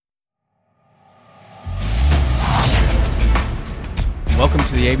welcome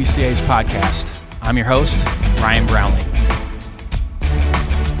to the ABCA's podcast. I'm your host, Ryan Brownlee.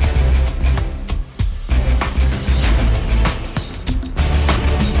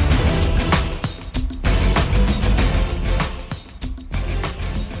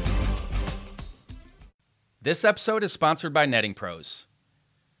 This episode is sponsored by Netting Pros.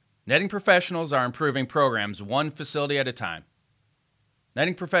 Netting professionals are improving programs one facility at a time.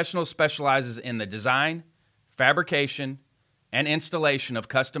 Netting Professionals specializes in the design, fabrication, and installation of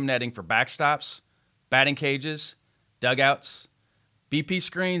custom netting for backstops, batting cages, dugouts, BP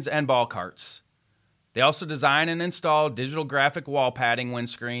screens, and ball carts. They also design and install digital graphic wall padding,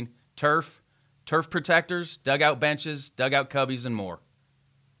 windscreen, turf protectors, dugout benches, dugout cubbies, and more.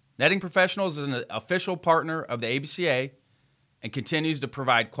 Netting Professionals is an official partner of the ABCA and continues to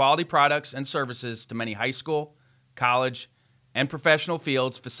provide quality products and services to many high school, college, and professional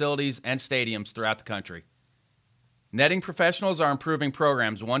fields, facilities, and stadiums throughout the country. Netting Professionals are improving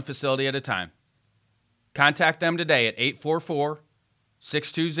programs one facility at a time. Contact them today at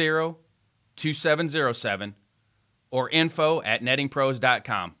 844-620-2707 or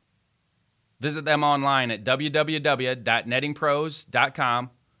info@nettingpros.com. Visit them online at www.nettingpros.com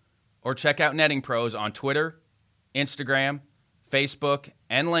or check out Netting Pros on Twitter, Instagram, Facebook,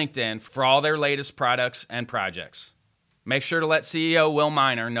 and LinkedIn for all their latest products and projects. Make sure to let CEO Will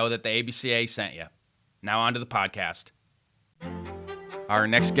Miner know that the ABCA sent you. Now on to the podcast. Our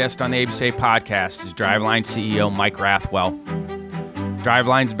next guest on the ABCA podcast is Driveline CEO Mike Rathwell.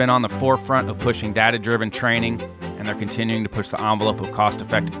 Driveline's been on the forefront of pushing data-driven training, and they're continuing to push the envelope of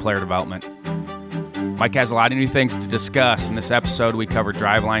cost-effective player development. Mike has a lot of new things to discuss. In this episode, we cover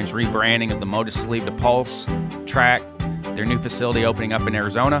Driveline's rebranding of the Motus Sleeve to Pulse, Track, their new facility opening up in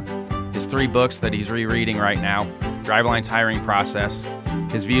Arizona, his 3 books that he's rereading right now, Driveline's hiring process,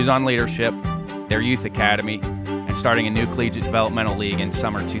 his views on leadership, their youth academy, and starting a new collegiate developmental league in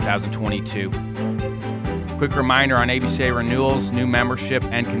summer 2022. Quick reminder on ABCA renewals, new membership,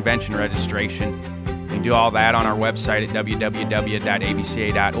 and convention registration. You can do all that on our website at www.abca.org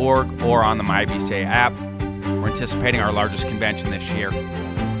or on the MyABCA app. We're anticipating our largest convention this year.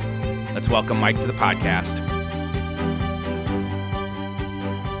 Let's welcome Mike to the podcast.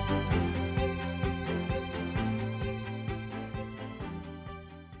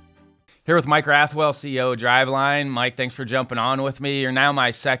 Here with Mike Rathwell, CEO of Driveline. Mike, thanks for jumping on with me. You're now my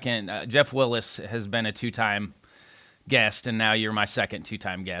second. Jeff Willis has been a 2-time guest, and now you're my second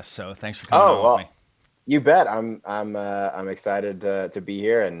 2-time guest. So thanks for coming on with me. You bet. I'm excited to be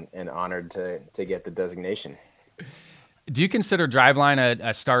here and honored to get the designation. Do you consider Driveline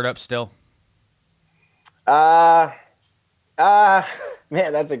a startup still? Man,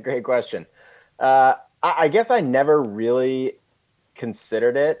 that's a great question. I guess I never really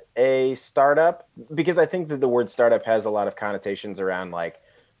considered it a startup because I think that the word startup has a lot of connotations around like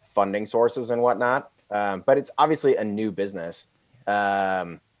funding sources and whatnot. But it's obviously a new business.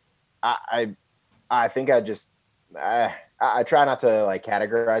 I think I try not to like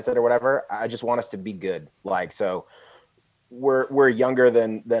categorize it or whatever. I just want us to be good. Like, so we're younger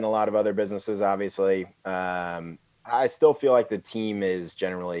than a lot of other businesses, obviously. I still feel like the team is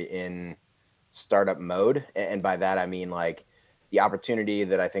generally in startup mode. And by that, I mean like, the opportunity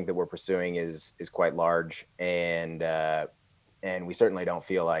that I think that we're pursuing is quite large, and we certainly don't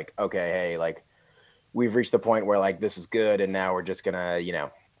feel like, okay, hey, like we've reached the point where like this is good, and now we're just gonna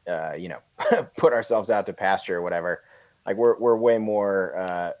put ourselves out to pasture or whatever. Like we're way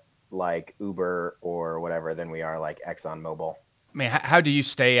more like Uber or whatever than we are like ExxonMobil. I mean, how do you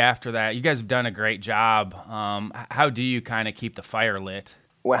stay after that? You guys have done a great job. How do you kind of keep the fire lit?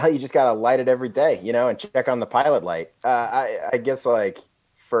 Well, you just got to light it every day, and check on the pilot light. I guess like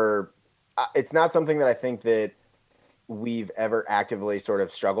it's not something that I think that we've ever actively sort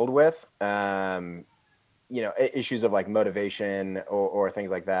of struggled with, issues of like motivation or things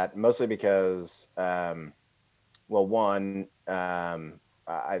like that, mostly because, one, I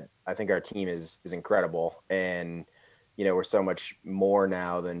think our team is incredible, and, we're so much more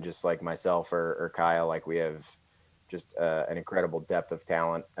now than just like myself or Kyle. Like we have just an incredible depth of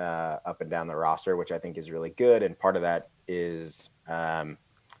talent up and down the roster, which I think is really good. And part of that is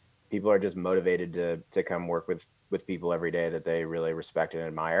people are just motivated to come work with people every day that they really respect and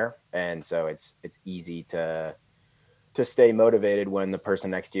admire. And so it's easy to stay motivated when the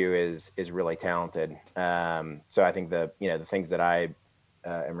person next to you is really talented. So I think the things that I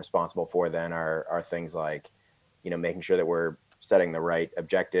am responsible for then are things like, making sure that we're setting the right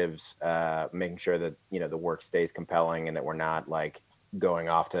objectives, making sure that, the work stays compelling and that we're not like going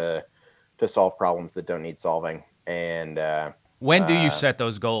off to solve problems that don't need solving. And When do you set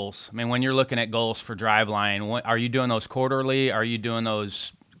those goals? I mean, when you're looking at goals for Driveline, are you doing those quarterly? Are you doing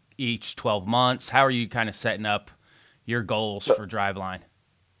those each 12 months? How are you kind of setting up your goals So for Driveline?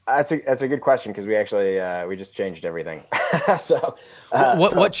 that's a good question because we actually we just changed everything. so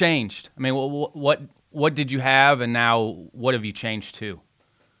What so changed? I mean, what did you have, and now what have you changed to?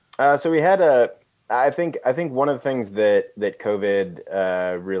 so we had a. I think one of the things that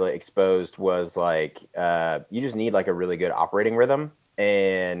COVID really exposed was like you just need like a really good operating rhythm,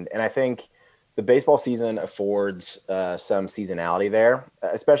 and I think the baseball season affords some seasonality there,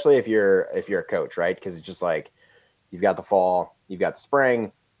 especially if you're a coach, right? Because it's just like you've got the fall, you've got the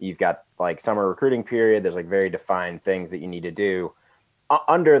spring, you've got like summer recruiting period. There's like very defined things that you need to do.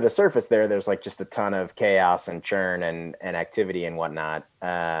 Under the surface there's like just a ton of chaos and churn and activity and whatnot.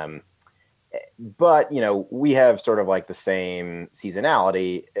 But we have sort of like the same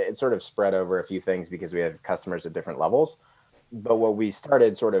seasonality. It's sort of spread over a few things because we have customers at different levels. But what we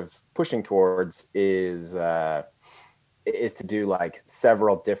started sort of pushing towards is to do like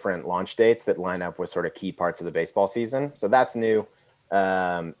several different launch dates that line up with sort of key parts of the baseball season. So that's new,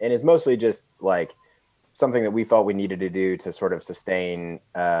 and is mostly just like something that we felt we needed to do to sort of sustain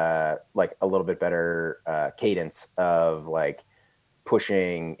like a little bit better cadence of like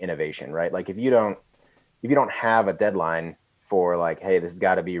pushing innovation, right? Like if you don't have a deadline for like, hey, this has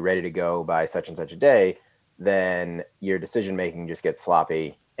got to be ready to go by such and such a day, then your decision making just gets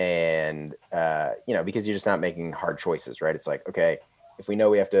sloppy, and because you're just not making hard choices, right? It's like, okay, if we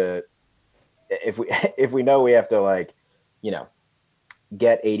know we have to, if we if we know we have to like, you know,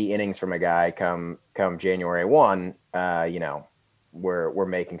 get 80 innings from a guy come January 1, we're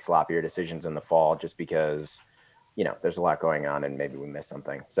making sloppier decisions in the fall just because there's a lot going on and maybe we miss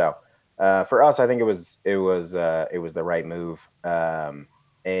something. So for us, I think it was the right move.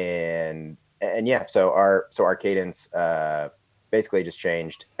 And yeah, so our cadence basically just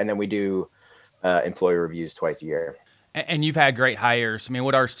changed, and then we do employee reviews twice a year. And you've had great hires. I mean,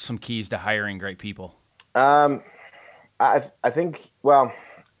 what are some keys to hiring great people? Um, I think well,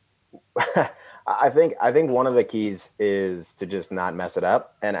 I think one of the keys is to just not mess it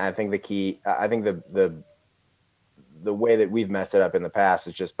up, and I think the way that we've messed it up in the past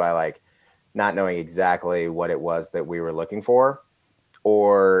is just by like not knowing exactly what it was that we were looking for,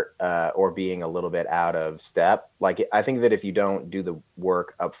 or being a little bit out of step. Like I think that if you don't do the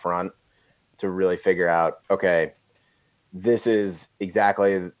work up front to really figure out, okay, this is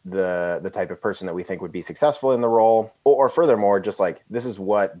exactly the type of person that we think would be successful in the role, or furthermore, just like this is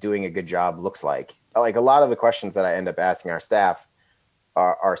what doing a good job looks like. Like a lot of the questions that I end up asking our staff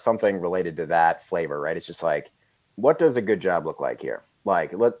are something related to that flavor, right? It's just like, what does a good job look like here?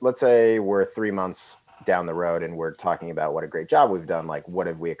 Like let's say we're 3 months down the road and we're talking about what a great job we've done, like what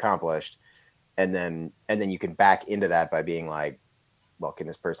have we accomplished, and then you can back into that by being like, well, can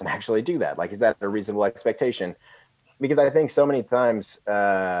this person actually do that? Like, is that a reasonable expectation? Because I think so many times,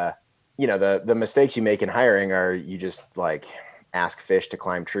 the mistakes you make in hiring are you just like ask fish to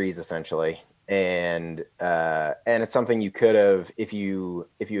climb trees essentially, and it's something you could have, if you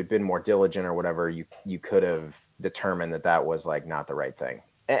had been more diligent or whatever, you could have determined that was like not the right thing.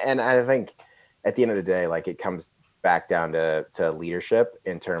 And I think at the end of the day, like it comes back down to leadership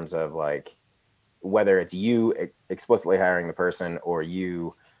in terms of like whether it's you explicitly hiring the person or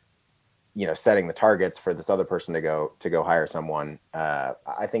setting the targets for this other person to go hire someone.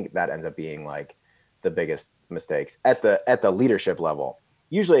 I think that ends up being like the biggest mistakes at the leadership level.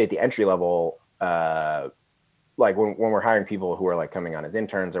 Usually at the entry level, like when we're hiring people who are like coming on as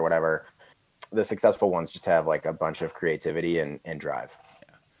interns or whatever, the successful ones just have like a bunch of creativity and drive.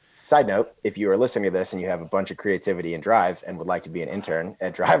 Side note, if you are listening to this and you have a bunch of creativity and drive and would like to be an intern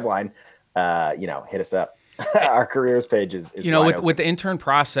at Driveline, hit us up. Our careers page is with the intern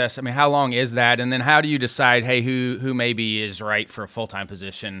process, I mean, how long is that? And then how do you decide, hey, who maybe is right for a full-time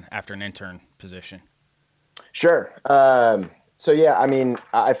position after an intern position? Sure. So yeah, I mean,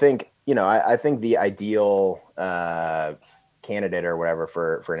 I think, I think the ideal candidate or whatever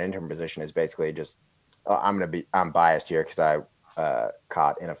for an intern position is basically just, I'm biased here because I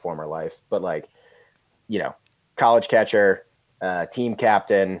caught in a former life, but like, college catcher, team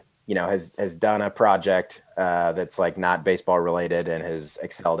captain, has done a project that's like not baseball related and has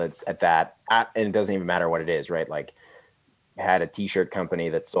excelled at that. And it doesn't even matter what it is, right? Like had a t-shirt company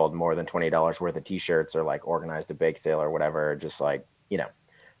that sold more than $20 worth of t-shirts, or like organized a bake sale or whatever. Just like, you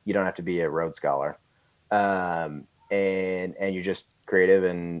don't have to be a Rhodes Scholar. And you're just creative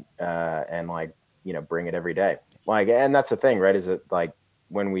and like, bring it every day. Like, and that's the thing, right? Is it like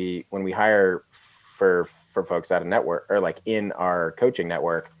when we hire for folks out of network or like in our coaching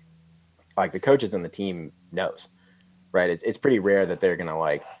network, like the coaches and the team knows, right? It's pretty rare that they're going to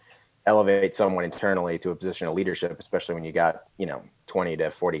like elevate someone internally to a position of leadership, especially when you got, 20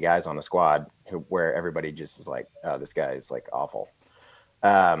 to 40 guys on the squad where everybody just is like, oh, this guy is like awful.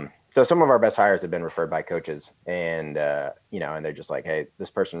 So some of our best hires have been referred by coaches, and and they're just like, hey,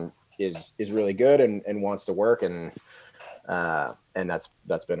 this person is really good and wants to work, and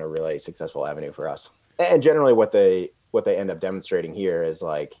that's been a really successful avenue for us. And generally, what they end up demonstrating here is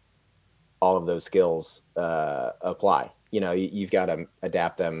like all of those skills apply. You've got to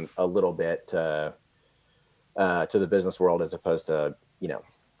adapt them a little bit to the business world as opposed to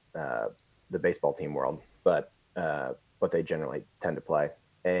the baseball team world, but they generally tend to play.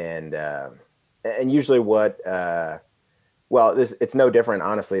 And usually it's no different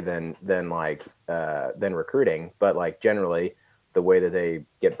honestly than recruiting, but like generally the way that they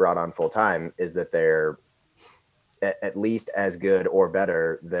get brought on full time is that they're at least as good or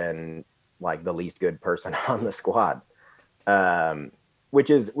better than like the least good person on the squad. Which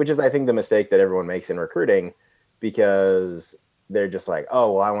is I think the mistake that everyone makes in recruiting, because they're just like,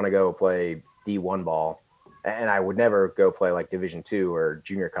 oh, well, I want to go play D1 ball, and I would never go play like Division II or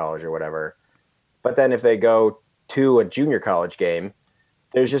junior college or whatever. But then if they go to a junior college game,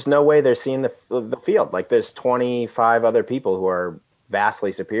 there's just no way they're seeing the field. Like there's 25 other people who are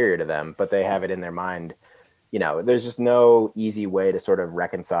vastly superior to them, but they have it in their mind. There's just no easy way to sort of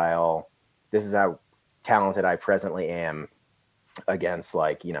reconcile, this is how talented I presently am against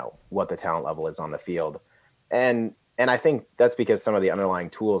like, what the talent level is on the field. And I think that's because some of the underlying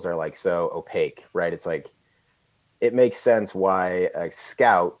tools are like so opaque, right? It's like, it makes sense why a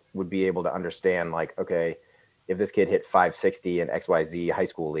scout would be able to understand like, okay, if this kid hit 560 in XYZ high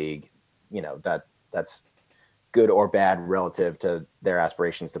school league, that's good or bad relative to their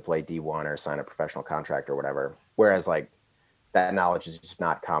aspirations to play D1 or sign a professional contract or whatever. Whereas like that knowledge is just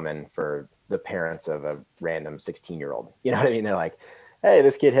not common for the parents of a random 16-year-old. You know what I mean? They're like, hey,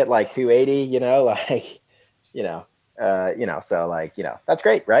 this kid hit like 280, so like, that's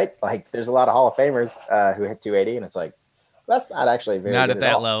great, right? Like there's a lot of Hall of Famers who hit 280, and it's like, that's not actually very not good at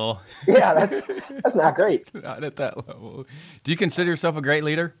that all. level. Yeah, that's not great. Not at that level. Do you consider yourself a great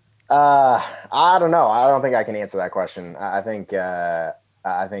leader? I don't know. I don't think I can answer that question. I think my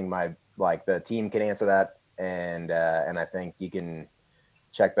the team can answer that, and I think you can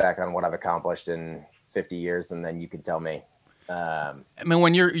check back on what I've accomplished in 50 years, and then you can tell me. I mean,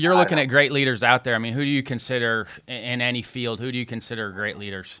 when you're looking at great leaders out there, I mean, who do you consider in any field? Who do you consider great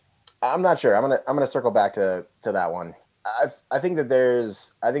leaders? I'm not sure. I'm gonna circle back to that one. I think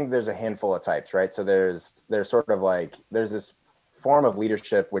there's a handful of types, right? So there's sort of like there's this form of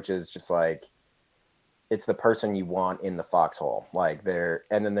leadership which is just like it's the person you want in the foxhole, like there.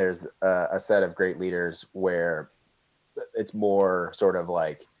 And then there's a set of great leaders where it's more sort of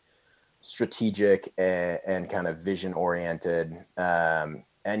like strategic and kind of vision oriented. And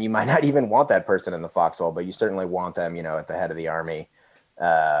you might not even want that person in the foxhole, but you certainly want them, at the head of the army,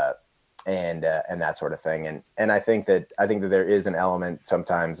 and that sort of thing. And I think that there is an element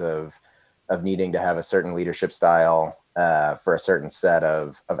sometimes of needing to have a certain leadership style for a certain set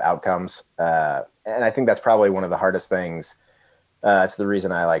of outcomes. And I think that's probably one of the hardest things. It's the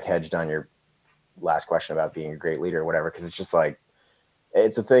reason I like hedged on your last question about being a great leader or whatever, because it's just like,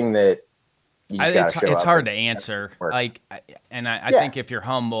 it's a thing that you just got to show up. It's hard to answer. I think if you're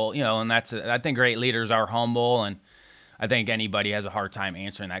humble, and I think great leaders are humble, and I think anybody has a hard time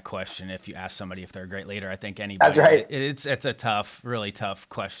answering that question. If you ask somebody if they're a great leader, I think anybody. That's right. It's a really tough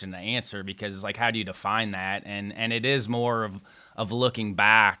question to answer, because like, how do you define that? And it is more of looking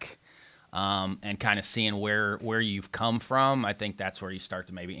back, and kind of seeing where you've come from. I think that's where you start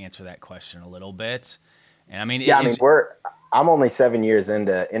to maybe answer that question a little bit. And I mean, I'm only 7 years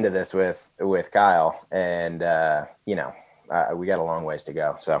into this with Kyle, and we got a long ways to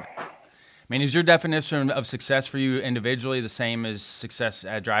go. So, I mean, is your definition of success for you individually the same as success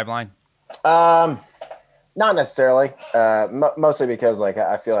at Driveline? Not necessarily. Mostly because like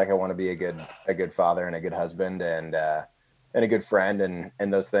I feel like I want to be a good father and a good husband and a good friend,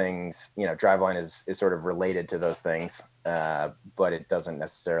 and those things. Driveline is sort of related to those things, but it doesn't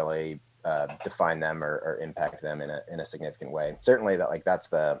necessarily define them or impact them in a significant way. Certainly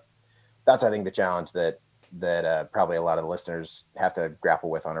that's I think the challenge that probably a lot of the listeners have to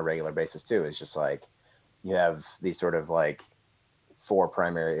grapple with on a regular basis too, is just like you have these sort of like 4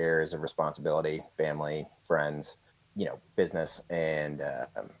 primary areas of responsibility: family, friends, business, and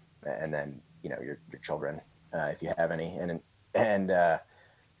then your children, if you have any, and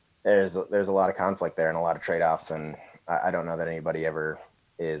there's a lot of conflict there and a lot of trade-offs, and I don't know that anybody ever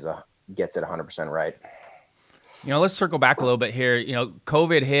gets it 100% right. Let's circle back a little bit here.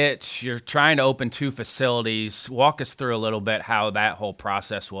 COVID hits, you're trying to open 2 facilities. Walk us through a little bit how that whole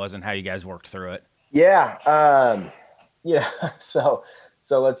process was and how you guys worked through it. Yeah. Yeah. So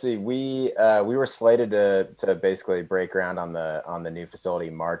let's see. We were slated to basically break ground on the new facility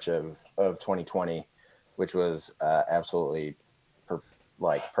March of 2020, which was absolutely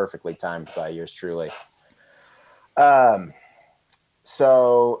perfectly timed by yours truly. Um,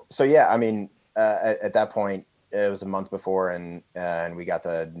 so yeah, I mean, at that point, it was a month before, and we got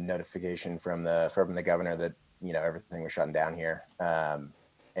the notification from the governor that everything was shutting down here.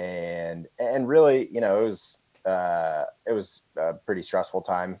 And really, it was a pretty stressful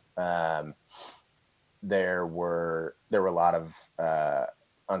time. There were a lot of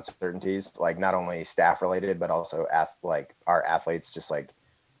uncertainties, like not only staff related, but also our athletes just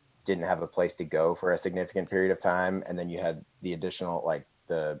didn't have a place to go for a significant period of time. And then you had the additional,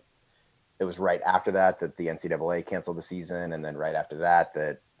 it was right after that the NCAA canceled the season. And then right after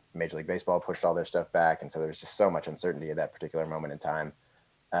that Major League Baseball pushed all their stuff back. And so there was just so much uncertainty at that particular moment in time.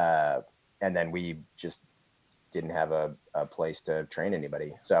 And then we just didn't have a place to train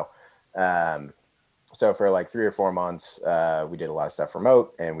anybody. So for 3 or 4 months, we did a lot of stuff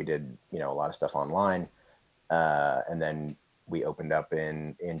remote, and we did, a lot of stuff online. And then we opened up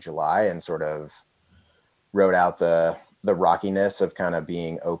in July and sort of rode out the rockiness of kind of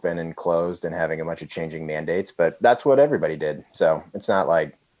being open and closed and having a bunch of changing mandates, but that's what everybody did. So it's not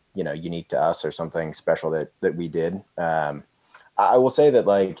unique to us or something special that we did. I will say that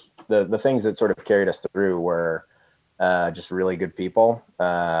the things that sort of carried us through were just really good people,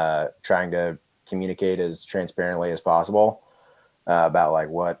 trying to communicate as transparently as possible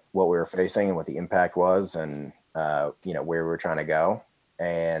about what we were facing and what the impact was, and where we were trying to go,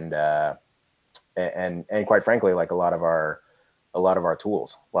 and quite frankly, a lot of our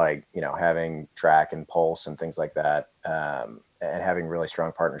tools, having track and pulse and things like that, and having really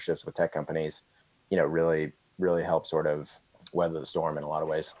strong partnerships with tech companies, really help sort of weather the storm in a lot of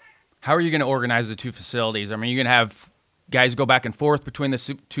ways. How are you going to organize the 2 facilities? I mean, you're going to have guys go back and forth between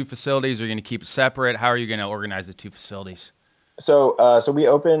the 2 facilities, or are you going to keep it separate? How are you going to organize the 2 facilities? So we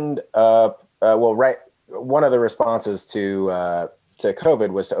opened up. One of the responses to COVID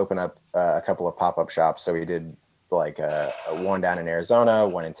was to open up a couple of pop-up shops. So we did one down in Arizona,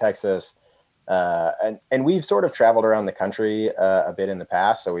 one in Texas, and we've sort of traveled around the country a bit in the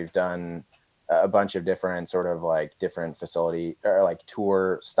past. So we've done a bunch of different sort of different facility or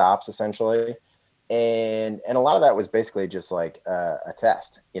tour stops essentially. And a lot of that was basically just a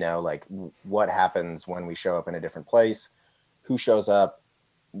test, what happens when we show up in a different place, who shows up,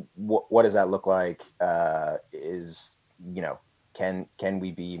 what does that look like? Can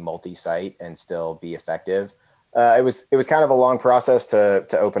we be multi-site and still be effective? It was kind of a long process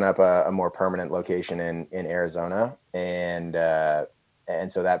to open up a more permanent location in Arizona. And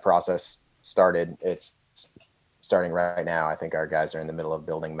so that process started. It's starting right now. I think our guys are in the middle of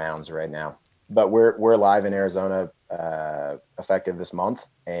building mounds right now, but we're live in Arizona, effective this month.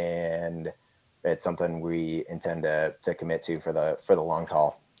 And it's something we intend to commit to for the long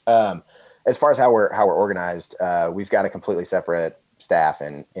haul. As far as how we're organized, we've got a completely separate staff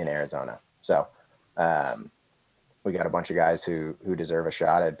in Arizona. So, we got a bunch of guys who deserve a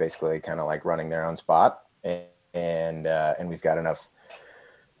shot at basically kind of running their own spot. And we've got enough,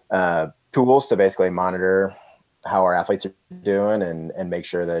 tools to basically monitor how our athletes are doing and make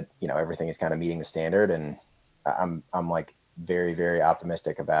sure that, everything is kind of meeting the standard. And I'm very, very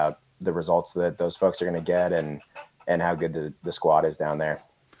optimistic about the results that those folks are going to get and how good the squad is down there.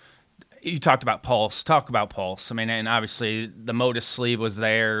 You talked about Pulse. Talk about Pulse. I mean, and obviously the Modus sleeve was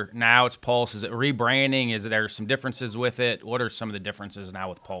there. Now it's Pulse. Is it rebranding? Is there some differences with it? What are some of the differences now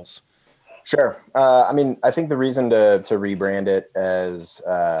with Pulse? Sure. I mean, I think the reason to rebrand it as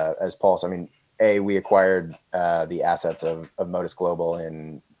Pulse, I mean, we acquired the assets of Modus Global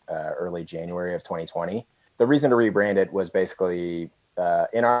in early January of 2020. The reason to rebrand it was basically,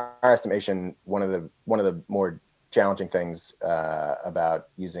 in our estimation, one of the more challenging things about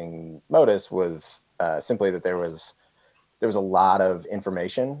using Modus was simply that there was a lot of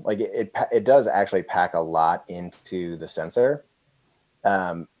information. It does actually pack a lot into the sensor.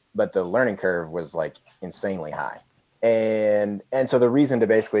 But the learning curve was insanely high. And so the reason to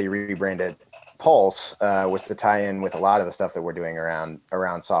basically rebrand it Pulse was to tie in with a lot of the stuff that we're doing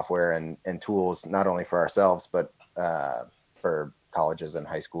around software and tools, not only for ourselves, but for colleges and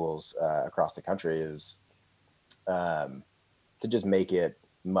high schools across the country, is to just make it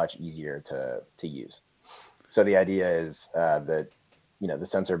much easier to use. So the idea is that, the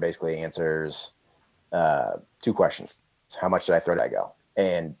sensor basically answers 2 questions. How much did I throw? Did I go?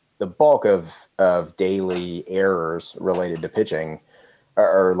 And the bulk of daily errors related to pitching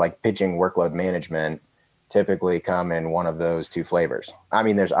or like pitching workload management typically come in one of those two flavors. I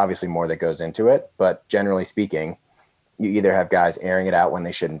mean, there's obviously more that goes into it, but generally speaking, you either have guys airing it out when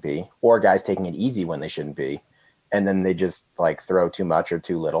they shouldn't be, or guys taking it easy when they shouldn't be, and then they just like throw too much or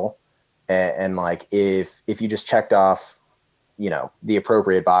too little. And like if you just checked off, the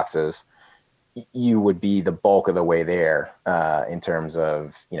appropriate boxes, you would be the bulk of the way there in terms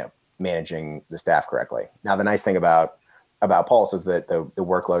of managing the staff correctly. Now, the nice thing about Pulse is that the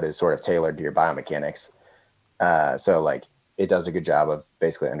workload is sort of tailored to your biomechanics. So like it does a good job of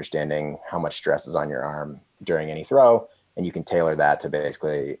basically understanding how much stress is on your arm during any throw, and you can tailor that to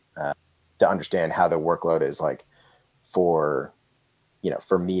basically to understand how the workload is like for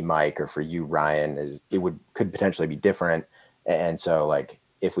for me, Mike, or for you, Ryan. Could potentially be different. And so like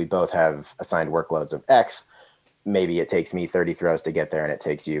if we both have assigned workloads of X, maybe it takes me 30 throws to get there and it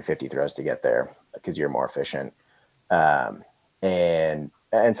takes you 50 throws to get there because you're more efficient. And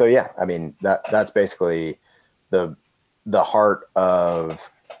so, yeah, I mean, that's basically the heart of,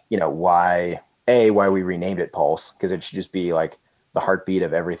 why we renamed it Pulse, because it should just be like the heartbeat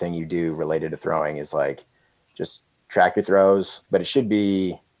of everything you do related to throwing is like, just track your throws, but it should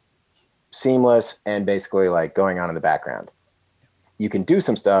be seamless and basically like going on in the background. You can do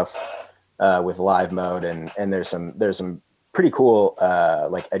some stuff with live mode and there's some pretty cool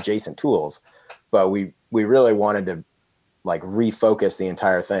like adjacent tools, but we really wanted to like refocus the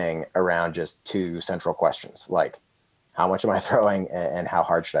entire thing around just two central questions, like how much am I throwing and how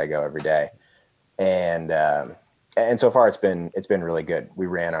hard should I go every day? And so far it's been really good. We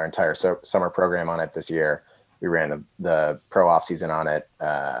ran our entire summer program on it this year. We ran the pro off season on it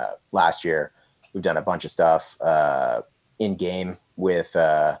last year. We've done a bunch of stuff in game with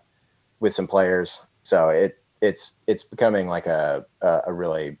some players. So it's becoming like a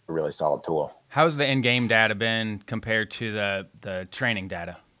really solid tool. How's the in-game data been compared to the training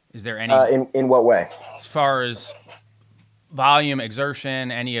data? Is there any in what way? As far as volume,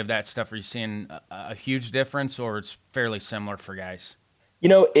 exertion, any of that stuff? Are you seeing a huge difference, or it's fairly similar for guys?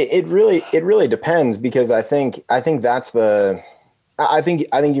 It really depends, because I think that's I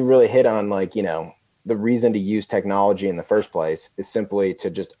think you really hit on like, the reason to use technology in the first place is simply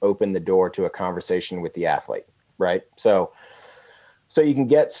to just open the door to a conversation with the athlete. Right. So you can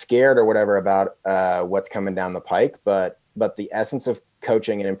get scared or whatever about what's coming down the pike, but the essence of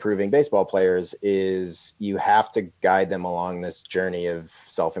coaching and improving baseball players is you have to guide them along this journey of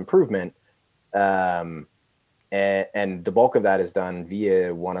self-improvement. And the bulk of that is done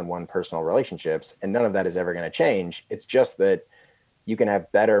via one-on-one personal relationships, and none of that is ever going to change. It's just that you can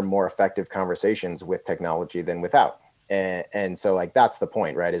have better, more effective conversations with technology than without. And so like, that's the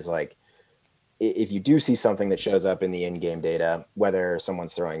point, right? Is like, if you do see something that shows up in the in-game data, whether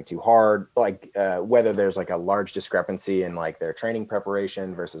someone's throwing too hard, like whether there's like a large discrepancy in like their training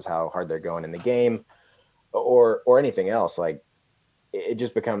preparation versus how hard they're going in the game, or anything else, like it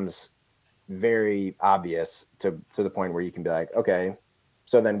just becomes very obvious to the point where you can be like, okay,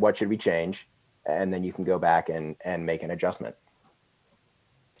 so then what should we change? And then you can go back and make an adjustment.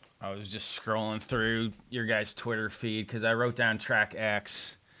 I was just scrolling through your guys' Twitter feed because I wrote down Track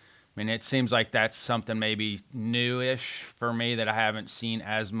X. I mean, it seems like that's something maybe newish for me that I haven't seen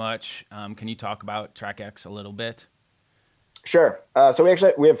as much. Can you talk about Track X a little bit? Sure. So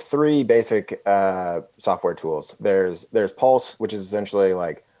we have three basic software tools. There's Pulse, which is essentially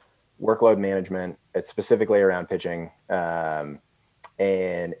like workload management. It's specifically around pitching, and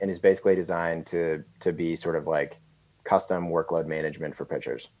is basically designed to be sort of like custom workload management for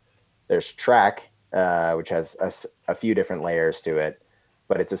pitchers. There's Track, which has a few different layers to it,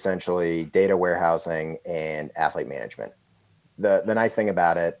 but it's essentially data warehousing and athlete management. The nice thing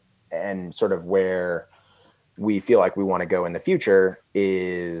about it, and sort of where we feel like we want to go in the future,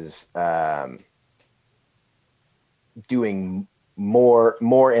 is doing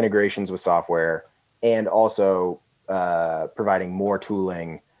more integrations with software, and also providing more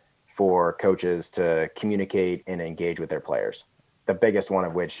tooling for coaches to communicate and engage with their players. The biggest one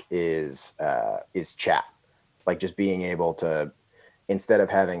of which is chat, like just being able to, instead of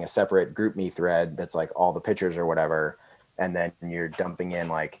having a separate GroupMe thread that's like all the pitchers or whatever, and then you're dumping in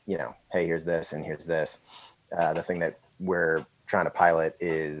like, hey, here's this and here's this. The thing that we're trying to pilot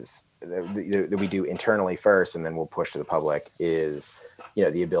is that we do internally first, and then we'll push to the public, is,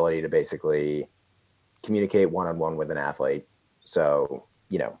 the ability to basically communicate one-on-one with an athlete. So,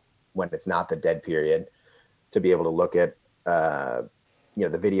 when it's not the dead period, to be able to look at,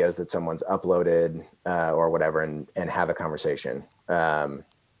 the videos that someone's uploaded or whatever, and have a conversation. And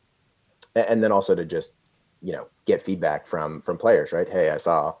then also to just get feedback from players, right? Hey, I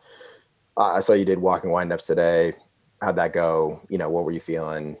saw you did walking windups today. How'd that go? What were you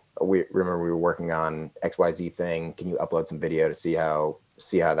feeling? We were working on XYZ thing. Can you upload some video to see how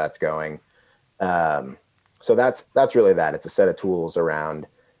that's going? So that's really that. It's a set of tools around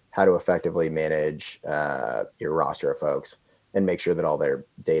how to effectively manage your roster of folks and make sure that all their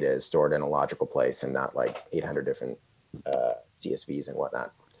data is stored in a logical place and not like 800 different CSVs and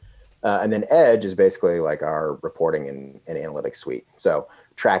whatnot. And then Edge is basically like our reporting and analytics suite. So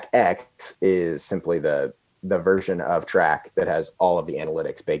Track X is simply the version of Track that has all of the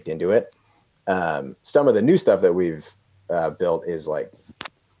analytics baked into it. Some of the new stuff that we've built is like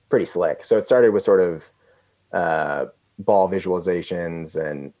pretty slick. So it started with sort of ball visualizations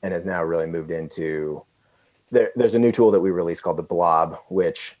and has now really moved into there's a new tool that we released called the Blob,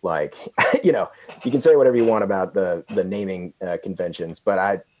 which like, you can say whatever you want about the naming conventions,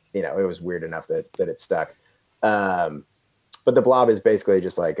 but it was weird enough that it stuck. But the Blob is basically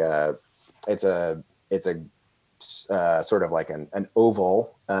just like it's a sort of like an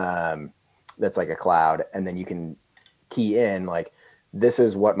oval that's like a cloud. And then you can key in like, this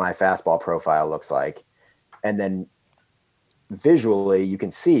is what my fastball profile looks like. And then visually you can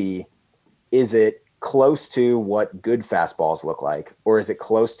see, is it close to what good fastballs look like, or is it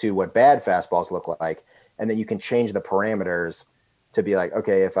close to what bad fastballs look like? And then you can change the parameters to be like,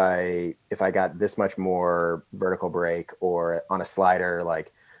 okay, if I got this much more vertical break or on a slider,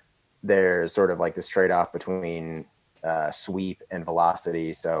 like there's sort of like this trade-off between sweep and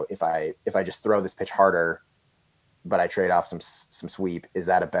velocity. So if I just throw this pitch harder, but I trade off some sweep, is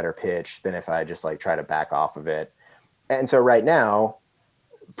that a better pitch than if I just like try to back off of it? And so right now,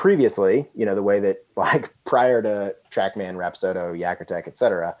 previously, the way that like prior to TrackMan, Rapsodo, Yakkertech, et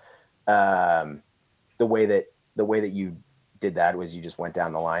cetera, the way that you did that was you just went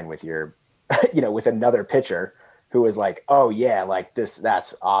down the line with your, with another pitcher who was like, oh yeah, like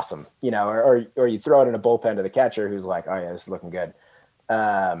that's awesome. Or you throw it in a bullpen to the catcher who's like, oh yeah, this is looking good.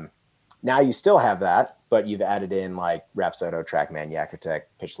 Now you still have that, but you've added in like Rapsodo, TrackMan, Yakkertech,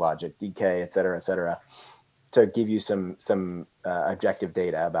 PitchLogic, DK, et cetera, to give you some objective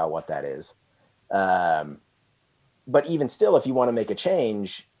data about what that is. But even still, if you want to make a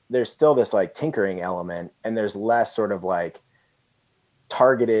change, there's still this like tinkering element, and there's less sort of like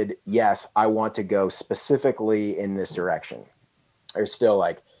targeted, yes, I want to go specifically in this direction. There's still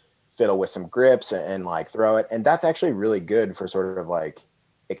like fiddle with some grips and like throw it. And that's actually really good for sort of like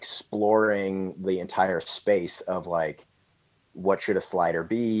exploring the entire space of like, what should a slider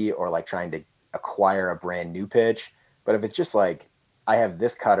be, or like trying to acquire a brand new pitch. But if it's just like, I have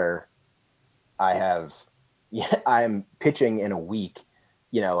this cutter, I'm pitching in a week,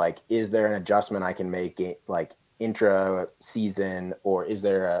 like, is there an adjustment I can make like intra season, or is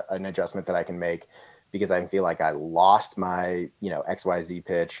there an adjustment that I can make because I feel like I lost my, XYZ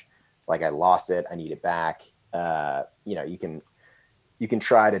pitch, like I lost it, I need it back. You can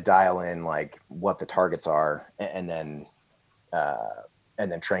try to dial in like what the targets are and then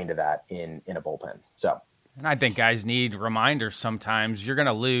train to that in a bullpen. So, and I think guys need reminders sometimes. You're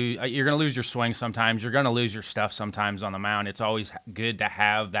gonna lose your swing sometimes. You're gonna lose your stuff sometimes on the mound. It's always good to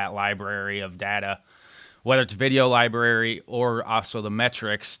have that library of data, whether it's video library or also the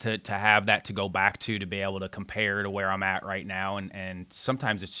metrics to have that to go back to be able to compare to where I'm at right now. And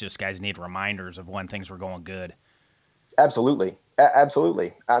sometimes it's just guys need reminders of when things were going good. Absolutely.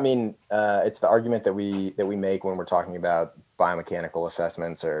 Absolutely. I mean, it's the argument that we make when we're talking about biomechanical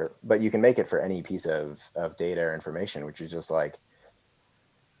assessments, but you can make it for any piece of data or information, which is just like,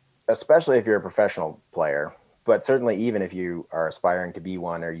 especially if you're a professional player, but certainly even if you are aspiring to be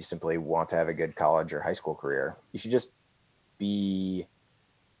one, or you simply want to have a good college or high school career, you should just be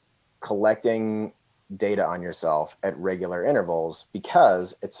collecting data on yourself at regular intervals,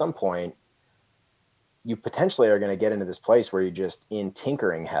 because at some point you potentially are going to get into this place where you're just in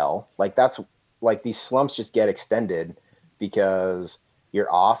tinkering hell. Like that's like these slumps just get extended because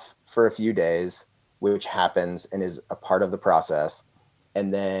you're off for a few days, which happens and is a part of the process.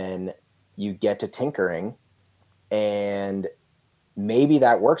 And then you get to tinkering, and maybe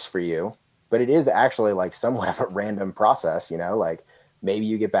that works for you, but it is actually like somewhat of a random process, like maybe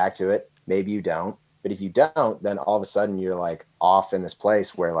you get back to it, maybe you don't. But if you don't, then all of a sudden you're like off in this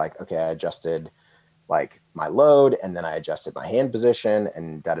place where like, okay, I adjusted like my load, and then I adjusted my hand position,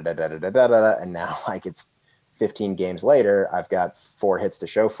 and and now like it's 15 games later, I've got 4 hits to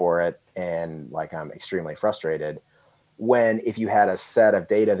show for it, and like I'm extremely frustrated. When if you had a set of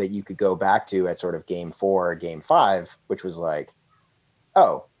data that you could go back to at sort of game 4 or game 5, which was like,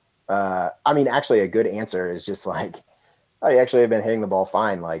 I mean, actually a good answer is just like, oh, you actually have been hitting the ball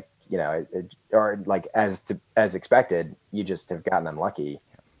fine. Like or like as expected, you just have gotten unlucky.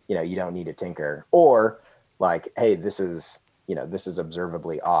 You don't need to tinker, or like, hey, this is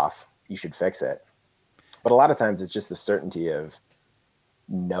observably off. You should fix it. But a lot of times it's just the certainty of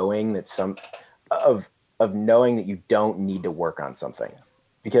knowing that knowing that you don't need to work on something.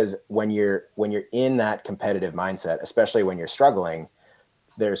 Because when you're in that competitive mindset, especially when you're struggling,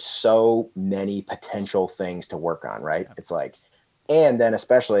 there's so many potential things to work on, right? It's like, and then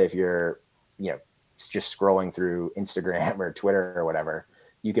especially if you're, just scrolling through Instagram or Twitter or whatever,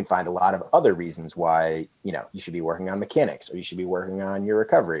 you can find a lot of other reasons why, you should be working on mechanics, or you should be working on your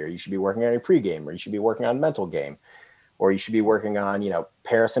recovery, or you should be working on your pregame, or you should be working on mental game, or you should be working on,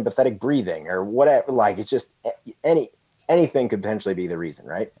 parasympathetic breathing or whatever. Like, it's just anything could potentially be the reason,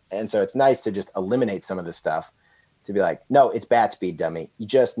 right? And so it's nice to just eliminate some of this stuff, to be like, no, it's bat speed, dummy. You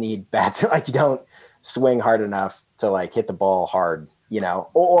just need bats. Like, you don't swing hard enough to like hit the ball hard,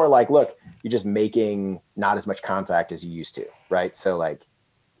 or like, look, you're just making not as much contact as you used to, right? So like,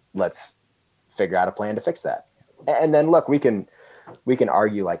 let's figure out a plan to fix that. And then look, we can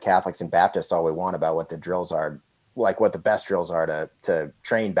argue like Catholics and Baptists all we want about what the drills are, like what the best drills are to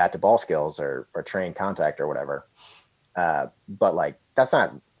train bat to ball skills or train contact or whatever. But like, that's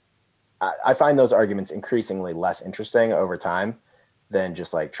not, I find those arguments increasingly less interesting over time than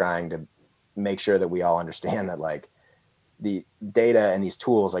just like trying to make sure that we all understand that like the data and these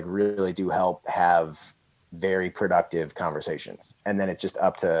tools like really do help have very productive conversations. And then it's just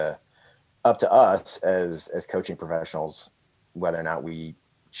up to us as coaching professionals, whether or not we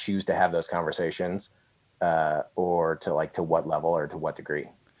choose to have those conversations, or to what level or to what degree.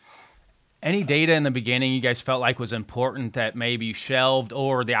 Any data in the beginning you guys felt like was important that maybe you shelved,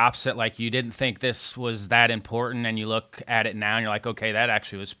 or the opposite, like you didn't think this was that important and you look at it now and you're like, okay, that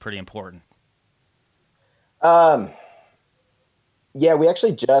actually was pretty important? Yeah, we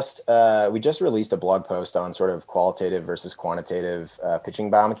actually just released a blog post on sort of qualitative versus quantitative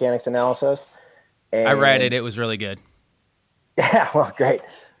pitching biomechanics analysis. And I read it. It was really good. Yeah, well, great.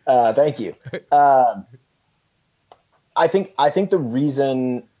 Thank you. I think the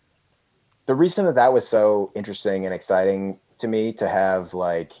reason that was so interesting and exciting to me to have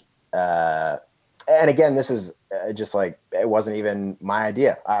like, and again, this is just like, it wasn't even my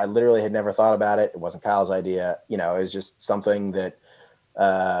idea. I literally had never thought about it. It wasn't Kyle's idea. It was just something that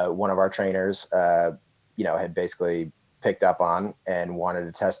one of our trainers, had basically picked up on and wanted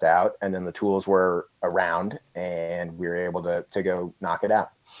to test out. And then the tools were around and we were able to go knock it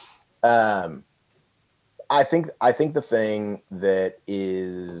out. I think the thing that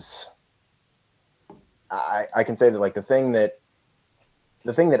is, I can say that like the thing that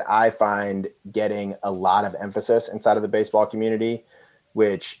I find getting a lot of emphasis inside of the baseball community,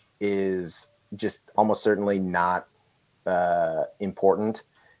 which is just almost certainly not important,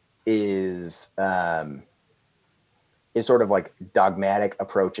 is sort of like dogmatic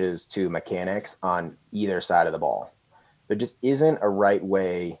approaches to mechanics on either side of the ball. There just isn't a right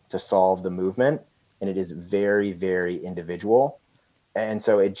way to solve the movement, and it is very, very individual. And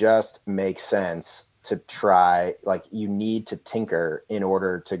so it just makes sense to try, like, you need to tinker in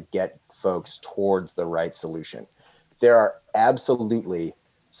order to get folks towards the right solution. There are absolutely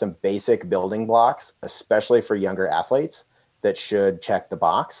some basic building blocks, especially for younger athletes, that should check the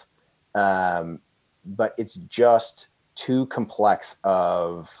box. But it's just too complex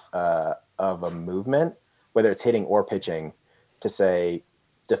of a movement, whether it's hitting or pitching, to say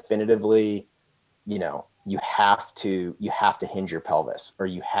definitively, you have to hinge your pelvis, or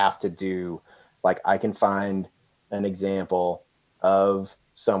you have to do, like, I can find an example of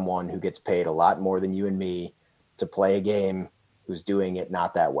someone who gets paid a lot more than you and me to play a game who's doing it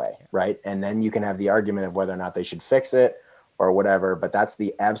not that way, right? And then you can have the argument of whether or not they should fix it or whatever, but that's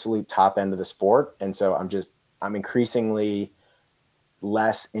the absolute top end of the sport. And so I'm increasingly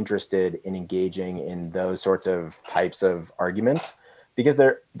less interested in engaging in those sorts of types of arguments, because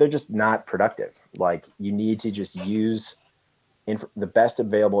they're just not productive. Like, you need to just use the best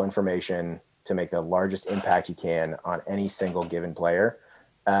available information to make the largest impact you can on any single given player.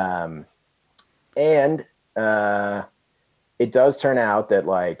 And it does turn out that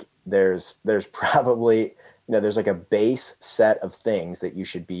like there's probably, there's like a base set of things that you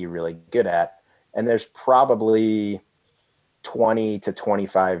should be really good at. And there's probably 20 to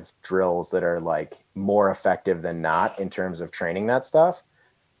 25 drills that are like more effective than not in terms of training that stuff.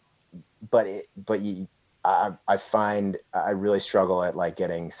 I find I really struggle at like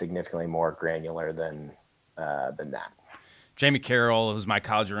getting significantly more granular than that. Jamie Carroll, who's my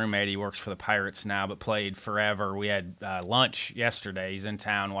college roommate, he works for the Pirates now, but played forever. We had lunch yesterday. He's in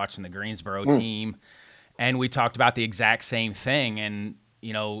town watching the Greensboro team, and we talked about the exact same thing. And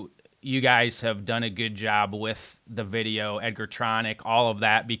you guys have done a good job with the video, Edgartronic, all of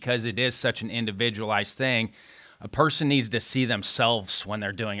that, because it is such an individualized thing. A person needs to see themselves when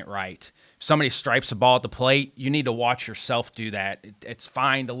they're doing it right. If somebody stripes a ball at the plate, you need to watch yourself do that. It's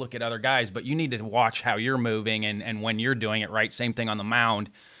fine to look at other guys, but you need to watch how you're moving and when you're doing it right. Same thing on the mound.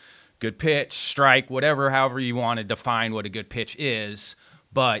 Good pitch, strike, whatever, however you want to define what a good pitch is.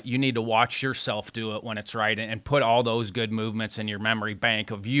 But you need to watch yourself do it when it's right and put all those good movements in your memory bank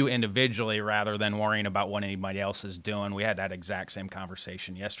of you individually rather than worrying about what anybody else is doing. We had that exact same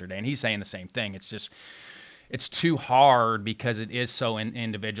conversation yesterday, and he's saying the same thing. It's just, it's too hard because it is so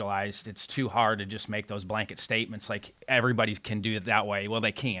individualized. It's too hard to just make those blanket statements like everybody can do it that way. Well,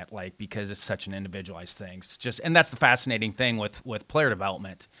 they can't, like, because it's such an individualized thing. It's just, and that's the fascinating thing with player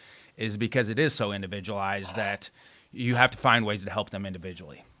development is because it is so individualized that you have to find ways to help them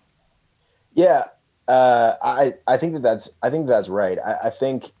individually. Yeah. I think that's right. I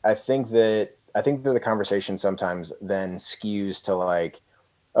think that the conversation sometimes then skews to like,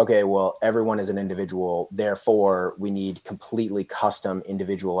 okay, well, everyone is an individual, therefore we need completely custom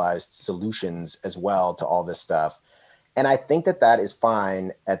individualized solutions as well to all this stuff. And I think that is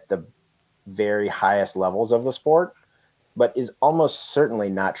fine at the very highest levels of the sport, but is almost certainly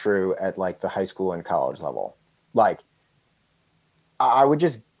not true at like the high school and college level. Like, I would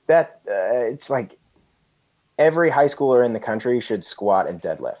just bet it's like every high schooler in the country should squat and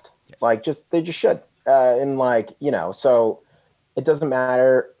deadlift. Yes. Like, they just should. And like, so it doesn't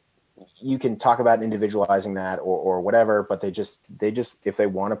matter. You can talk about individualizing that or whatever, but they just, if they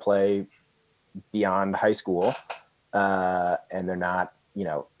want to play beyond high school and they're not,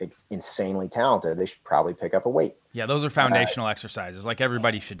 insanely talented, they should probably pick up a weight. Yeah, those are foundational exercises. Like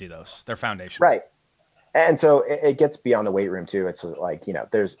everybody should do those. They're foundational. Right. And so it gets beyond the weight room too. It's like,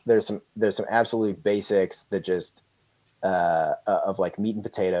 there's some absolute basics that just of like meat and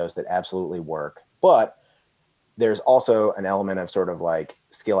potatoes that absolutely work. But there's also an element of sort of like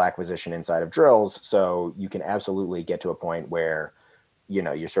skill acquisition inside of drills. So you can absolutely get to a point where,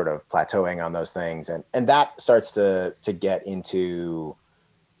 you're sort of plateauing on those things. And that starts to get into,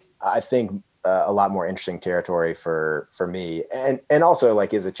 I think, a lot more interesting territory for me. And also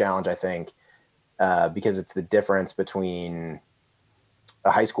like is a challenge, I think, because it's the difference between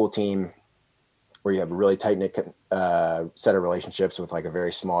a high school team where you have a really tight-knit set of relationships with like a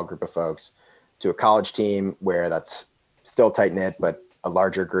very small group of folks to a college team where that's still tight-knit, but a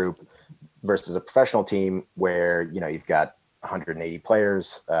larger group versus a professional team where, you've got 180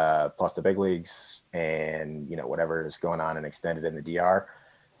 players plus the big leagues and, whatever is going on and extended in the DR.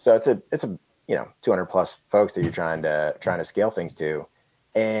 So it's a 200 plus folks that you're trying to scale things to.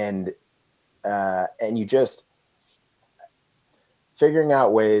 And you just figuring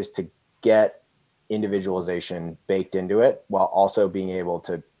out ways to get individualization baked into it while also being able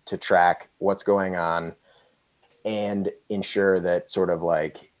to track what's going on and ensure that sort of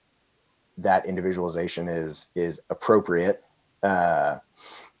like that individualization is appropriate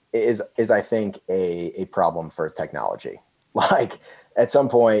is I think a problem for technology. Like at some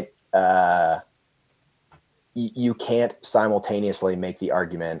point you can't simultaneously make the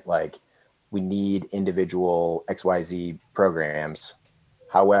argument like we need individual XYZ programs.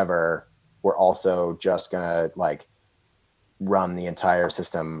 However, we're also just going to like run the entire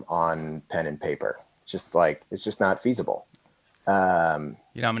system on pen and paper. Just like, it's just not feasible. You don't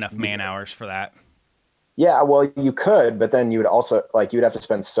have enough man hours for that. Yeah, well, you could, but then you would also like, you would have to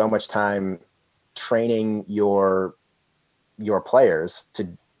spend so much time training your players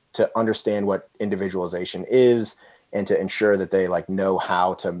to understand what individualization is and to ensure that they like know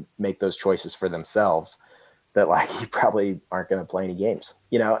how to make those choices for themselves that like you probably aren't going to play any games,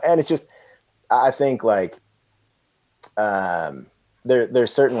 and it's just, I think like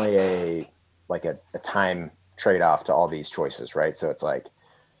there's certainly a time trade-off to all these choices, right? So it's like,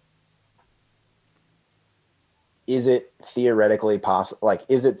 is it theoretically possible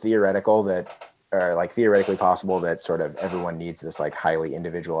that sort of everyone needs this like highly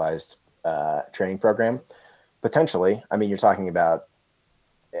individualized training program? Potentially. I mean, you're talking about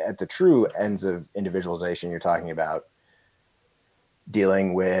at the true ends of individualization, you're talking about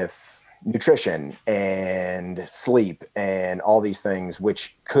dealing with nutrition and sleep and all these things,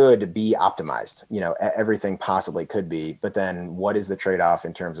 which could be optimized, everything possibly could be, but then what is the trade-off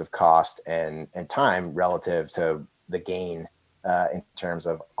in terms of cost and time relative to the gain in terms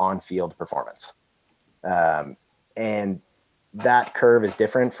of on-field performance? And that curve is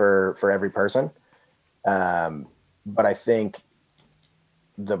different for every person. But I think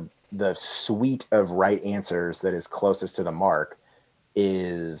the suite of right answers that is closest to the mark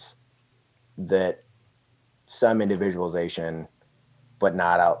is that some individualization but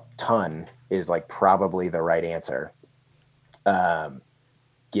not a ton is like probably the right answer,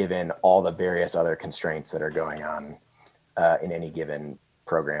 given all the various other constraints that are going on in any given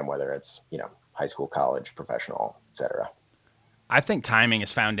program, whether it's, high school, college, professional, etc. I think timing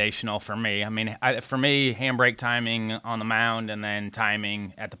is foundational for me. I mean, for me, handbrake timing on the mound and then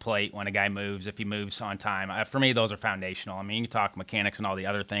timing at the plate when a guy moves, if he moves on time. For me, those are foundational. I mean, you can talk mechanics and all the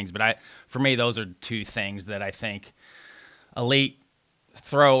other things, but for me, those are two things that I think elite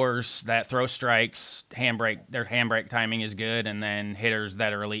throwers that throw strikes, their handbrake timing is good, and then hitters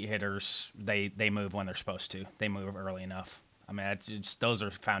that are elite hitters, they move when they're supposed to. They move early enough. I mean, those are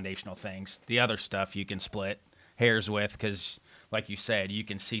foundational things. The other stuff you can split hairs with because, like you said, you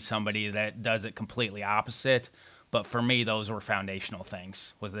can see somebody that does it completely opposite. But for me, those were foundational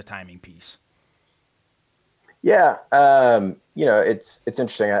things, was the timing piece. Yeah. It's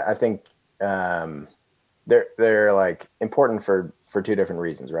interesting. I think they're like important for two different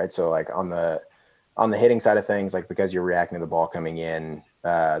reasons, right? So like on the hitting side of things, like because you're reacting to the ball coming in,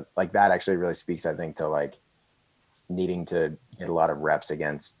 like that actually really speaks, I think, to like needing to get a lot of reps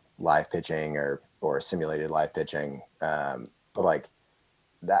against live pitching or simulated live pitching. But like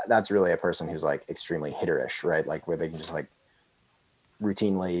that's really a person who's like extremely hitterish, right? Like where they can just like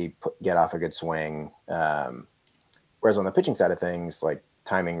routinely get off a good swing. Whereas on the pitching side of things, like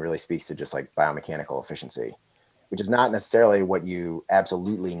timing really speaks to just like biomechanical efficiency, which is not necessarily what you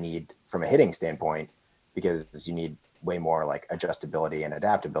absolutely need from a hitting standpoint, because you need way more like adjustability and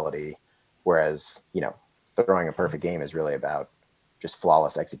adaptability. Whereas, throwing a perfect game is really about just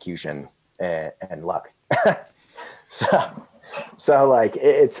flawless execution and luck. So like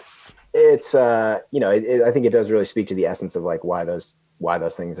I think it does really speak to the essence of like why those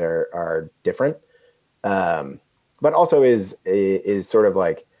things are different. But also is sort of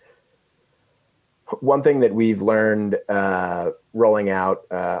like one thing that we've learned rolling out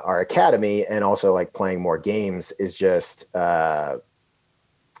our academy and also like playing more games is just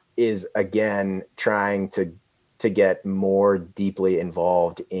is again trying to get more deeply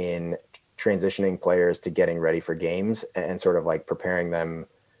involved in transitioning players to getting ready for games and sort of like preparing them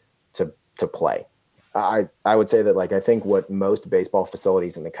to play. I would say that like I think what most baseball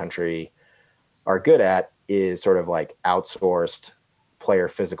facilities in the country are good at is sort of like outsourced player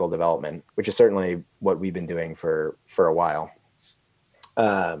physical development, which is certainly what we've been doing for a while.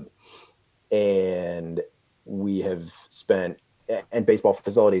 And we have spent, and baseball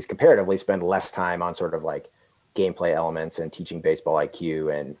facilities comparatively spend less time on sort of like gameplay elements and teaching baseball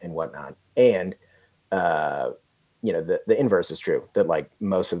IQ and whatnot. And, the inverse is true, that like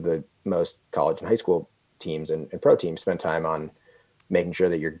most college and high school teams and pro teams spend time on making sure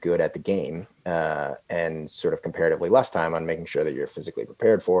that you're good at the game, and sort of comparatively less time on making sure that you're physically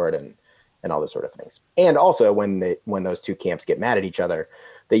prepared for it and all this sort of things. And also when those two camps get mad at each other,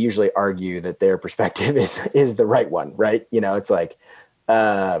 they usually argue that their perspective is the right one, right? It's like,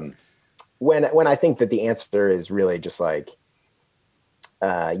 when I think that the answer is really just like,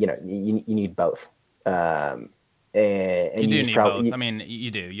 you need both. And you do need both. I mean,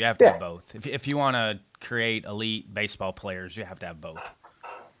 you do. You have to have both. If you want to create elite baseball players, you have to have both.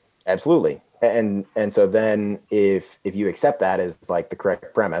 Absolutely. And so then if you accept that as like the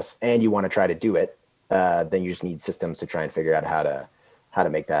correct premise and you want to try to do it, then you just need systems to try and figure out how to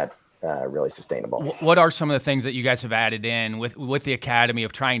make that really sustainable. What are some of the things that you guys have added in with the academy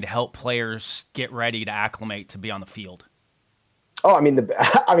of trying to help players get ready to acclimate to be on the field? Oh, I mean,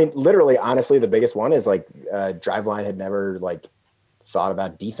 literally, honestly, the biggest one is like Driveline had never like thought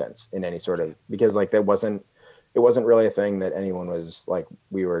about defense in any sort of, because like it wasn't really a thing that anyone was like.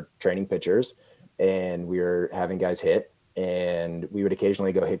 We were training pitchers and we were having guys hit, and we would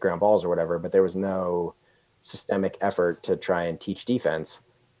occasionally go hit ground balls or whatever, but there was no systemic effort to try and teach defense.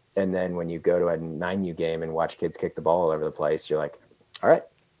 And then when you go to a 9U game and watch kids kick the ball all over the place, you're like, all right,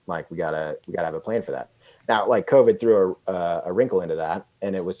 like we gotta have a plan for that. Now, like COVID threw a wrinkle into that,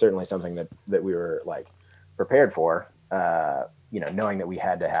 and it was certainly something that we were like prepared for, knowing that we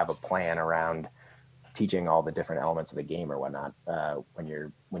had to have a plan around teaching all the different elements of the game or whatnot, when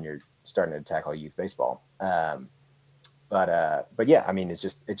you're starting to tackle youth baseball. But yeah, I mean, it's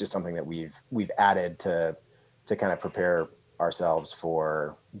just something that we've added to kind of prepare ourselves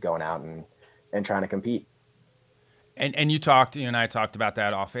for going out and trying to compete. And you and I talked about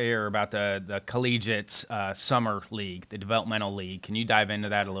that off air, about the collegiate summer league, the developmental league. Can you dive into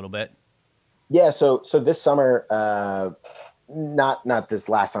that a little bit? Yeah. So this summer, not this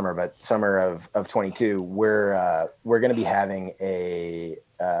last summer, but summer of 22, we're going to be having a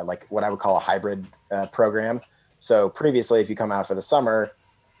like what I would call a hybrid program. So previously, if you come out for the summer,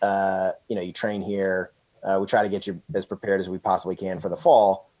 you train here, We try to get you as prepared as we possibly can for the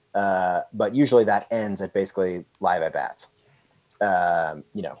fall. But usually that ends at basically live at bats.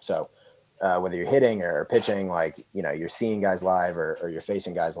 So whether you're hitting or pitching, like, you're seeing guys live or you're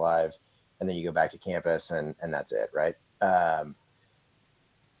facing guys live, and then you go back to campus and that's it. Right.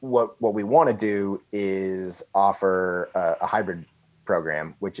 What we want to do is offer a hybrid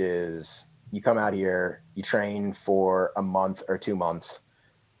program, which is you come out here, you train for a month or 2 months.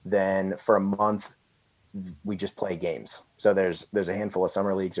 Then for a month, we just play games. So there's a handful of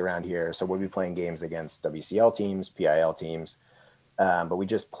summer leagues around here. So we'll be playing games against WCL teams, PIL teams, but we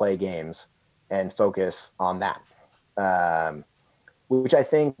just play games and focus on that. Which I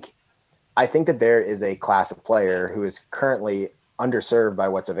think that there is a class of player who is currently underserved by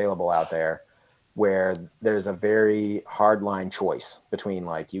what's available out there, where there's a very hard line choice between,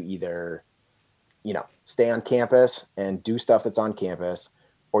 like, you either, stay on campus and do stuff that's on campus,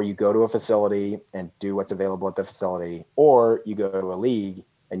 or you go to a facility and do what's available at the facility, or you go to a league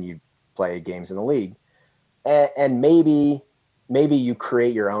and you play games in the league. And maybe you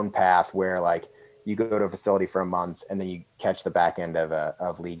create your own path where, like, you go to a facility for a month and then you catch the back end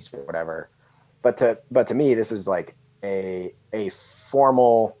of leagues or whatever. But to me, this is like a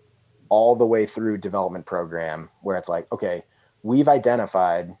formal all the way through development program where it's like, okay, we've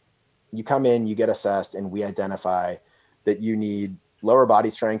identified, you come in, you get assessed, and we identify that you need lower body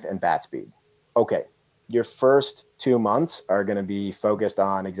strength and bat speed. Okay, your first 2 months are going to be focused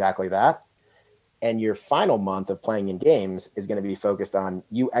on exactly that. And your final month of playing in games is going to be focused on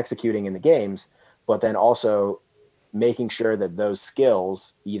you executing in the games, but then also making sure that those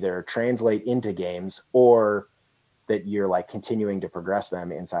skills either translate into games or that you're, like, continuing to progress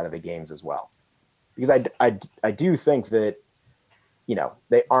them inside of the games as well. Because I do think that,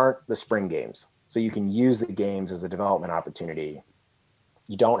 they aren't the spring games. So you can use the games as a development opportunity.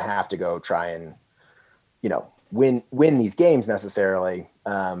 You don't have to go try and, win these games necessarily.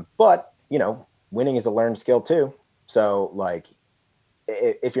 But, winning is a learned skill too. So, like,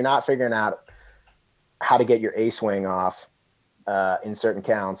 if you're not figuring out how to get your A swing off in certain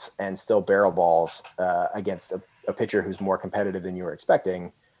counts and still barrel balls against a pitcher who's more competitive than you were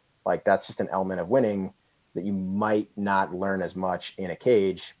expecting, like, that's just an element of winning that you might not learn as much in a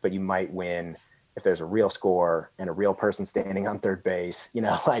cage, but you might win if there's a real score and a real person standing on third base,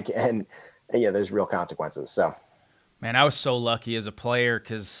 and there's real consequences. So, man, I was so lucky as a player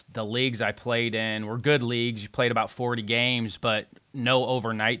because the leagues I played in were good leagues. You played about 40 games, but no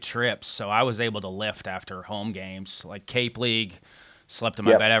overnight trips. So I was able to lift after home games. Like Cape League, slept in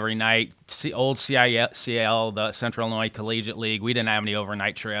my bed every night. Old CIL, the Central Illinois Collegiate League, we didn't have any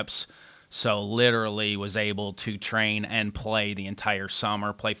overnight trips. So literally was able to train and play the entire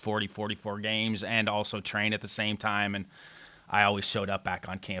summer, play 40, 44 games, and also train at the same time. And I always showed up back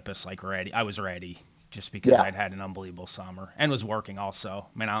on campus like ready. I was ready just because I'd had an unbelievable summer and was working also.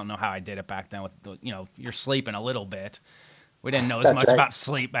 I mean, I don't know how I did it back then with, you're sleeping a little bit. We didn't know as much about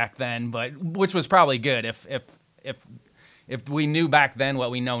sleep back then, but which was probably good. If we knew back then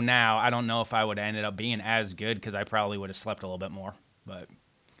what we know now, I don't know if I would have ended up being as good because I probably would have slept a little bit more. But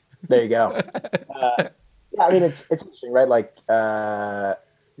there you go. I mean, it's interesting, right? Like,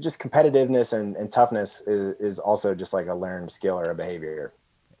 just competitiveness and toughness is also just like a learned skill or a behavior.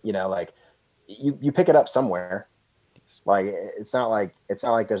 Like you pick it up somewhere. Like it's not like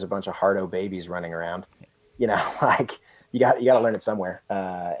there's a bunch of hardo babies running around. Like you got to learn it somewhere.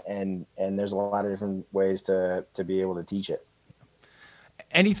 And there's a lot of different ways to be able to teach it.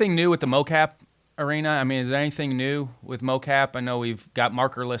 Anything new with the mocap arena? I mean, is there anything new with mocap? I know we've got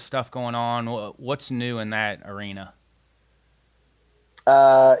markerless stuff going on. What's new in that arena?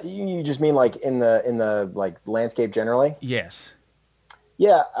 You just mean like in the like landscape generally? Yes.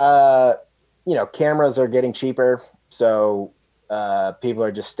 Yeah. Cameras are getting cheaper. So, people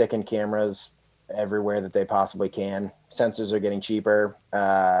are just sticking cameras everywhere that they possibly can. Sensors are getting cheaper.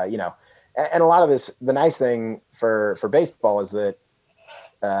 And a lot of this, the nice thing for baseball is that,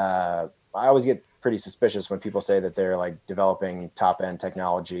 I always get pretty suspicious when people say that they're like developing top end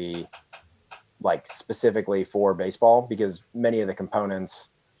technology, like specifically for baseball, because many of the components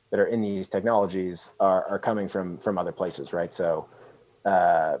that are in these technologies are coming from other places. Right. So,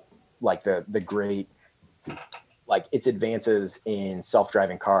 like the great, like it's advances in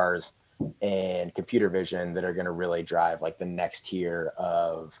self-driving cars and computer vision that are going to really drive like the next tier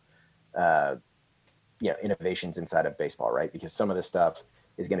of, innovations inside of baseball. Right. Because some of this stuff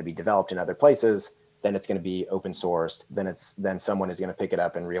is going to be developed in other places, then it's going to be open sourced. Then someone is going to pick it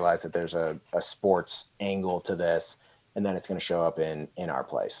up and realize that there's a sports angle to this. And then it's going to show up in our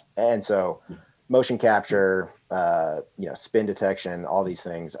place. And so motion capture, spin detection, all these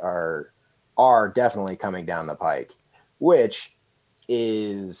things are are definitely coming down the pike, which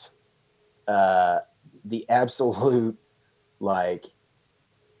is the absolute, like,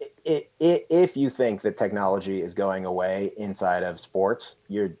 if you think that technology is going away inside of sports,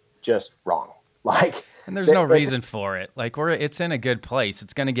 you're just wrong. Like, And there's no reason for it. Like it's in a good place.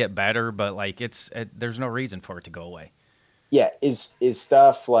 It's going to get better, but like there's no reason for it to go away. Yeah, is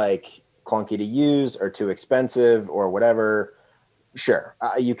stuff like clunky to use or too expensive or whatever? Sure,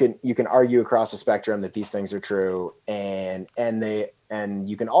 you can argue across the spectrum that these things are true, and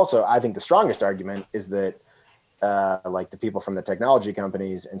you can also, I think the strongest argument is that like the people from the technology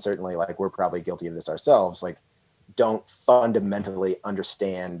companies, and certainly like we're probably guilty of this ourselves, like don't fundamentally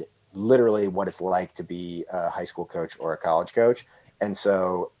understand literally what it's like to be a high school coach or a college coach. And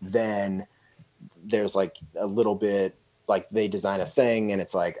so then there's like a little bit, like they design a thing and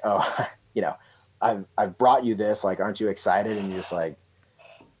it's like, oh, I've brought you this, like, aren't you excited? And you're just like,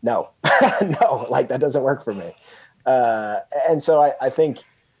 no, no, like that doesn't work for me. And so I think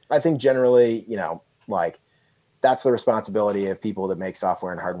generally, like that's the responsibility of people that make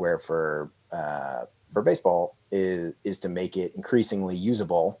software and hardware for baseball is to make it increasingly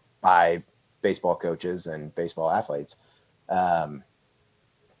usable by baseball coaches and baseball athletes. But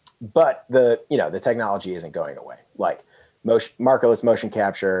the technology isn't going away. Like markerless motion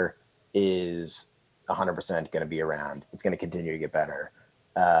capture is 100% going to be around. It's going to continue to get better.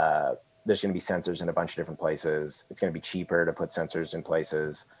 There's going to be sensors in a bunch of different places. It's going to be cheaper to put sensors in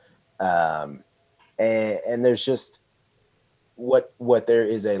places. And there's just what there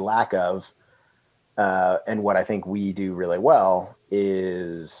is a lack of, and what I think we do really well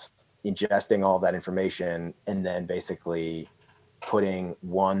is ingesting all of that information and then basically putting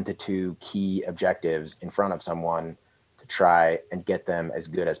 1 to 2 key objectives in front of someone to try and get them as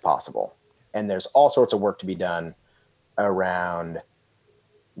good as possible. And there's all sorts of work to be done around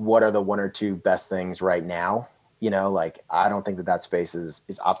what are the 1 or 2 best things right now. Like I don't think that space is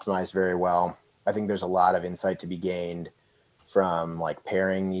optimized very well. I think there's a lot of insight to be gained from like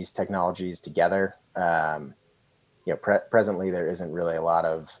pairing these technologies together. Presently there isn't really a lot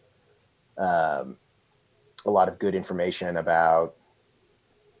of good information about,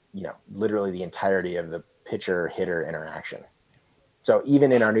 literally the entirety of the pitcher hitter interaction. So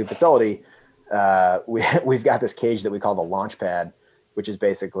even in our new facility, we've got this cage that we call the launch pad, which is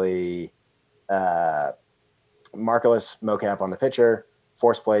basically markerless mocap on the pitcher,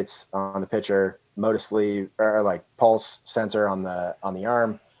 force plates on the pitcher, motor sleeve or like pulse sensor on the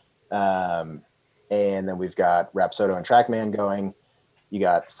arm. And then we've got Rapsodo and TrackMan going. You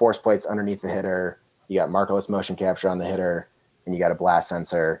got force plates underneath the hitter. You got markerless motion capture on the hitter, and you got a blast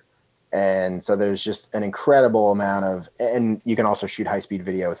sensor. And so there's just an incredible amount of, and you can also shoot high-speed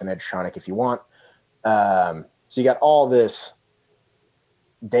video with an Edgetronic if you want. So you got all this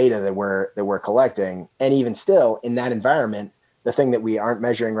data that we're collecting, and even still in that environment, the thing that we aren't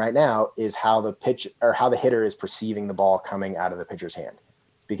measuring right now is how the pitch or how the hitter is perceiving the ball coming out of the pitcher's hand,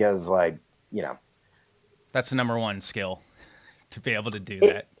 because that's the number one skill to be able to do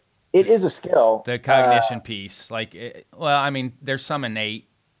that. It is a skill. The cognition piece, there's some innate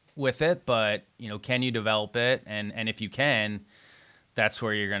with it, but can you develop it? And if you can, that's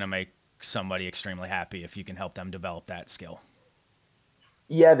where you're going to make somebody extremely happy if you can help them develop that skill.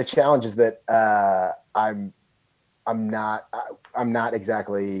 Yeah, the challenge is that I'm not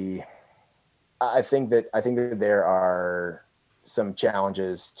exactly. I think that there are some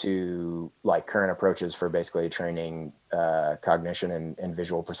challenges to like current approaches for basically training cognition and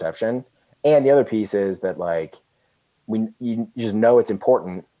visual perception. And the other piece is that like you just know it's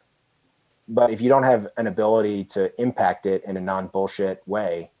important, but if you don't have an ability to impact it in a non-bullshit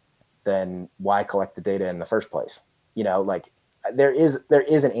way, then why collect the data in the first place? Like there is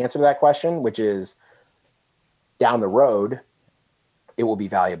an answer to that question, which is down the road, it will be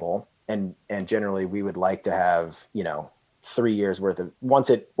valuable. And generally we would like to have, 3 years worth of, once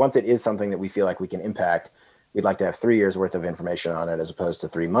it is something that we feel like we can impact, we'd like to have 3 years worth of information on it as opposed to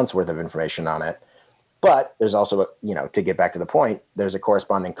 3 months worth of information on it. But there's also, to get back to the point, there's a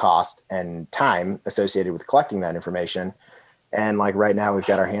corresponding cost and time associated with collecting that information. And like right now we've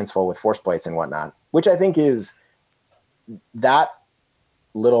got our hands full with force plates and whatnot, which I think is that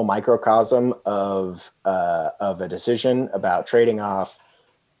little microcosm of a decision about trading off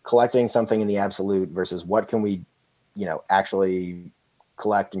collecting something in the absolute versus what can we, actually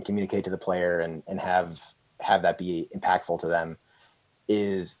collect and communicate to the player and have that be impactful to them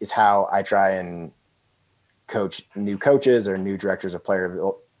is how I try and coach new coaches or new directors of player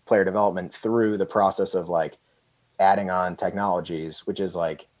development through the process of like adding on technologies, which is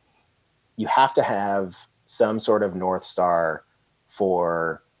like, you have to have some sort of North Star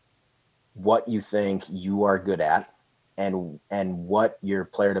for what you think you are good at and what your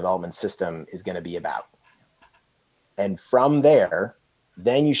player development system is going to be about. And from there,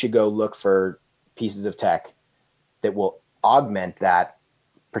 then you should go look for pieces of tech that will augment that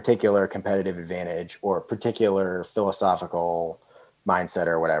particular competitive advantage or particular philosophical mindset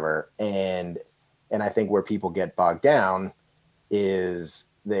or whatever. And I think where people get bogged down is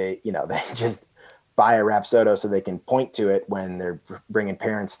they just buy a Rapsodo so they can point to it when they're bringing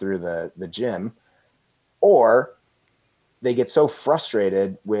parents through the gym, or they get so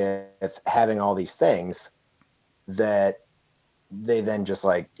frustrated with having all these things that they then just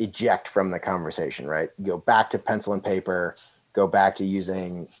like eject from the conversation, right? Go back to pencil and paper, go back to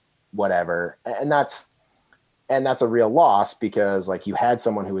using whatever. And that's a real loss because like you had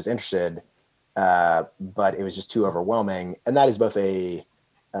someone who was interested, but it was just too overwhelming. And that is both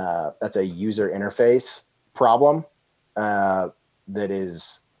that's a user interface problem that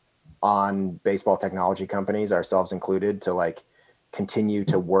is on baseball technology companies, ourselves included, to like continue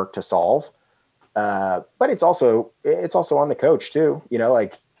to work to solve. But it's also on the coach too,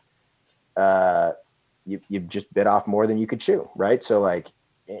 like you just bit off more than you could chew, right? So like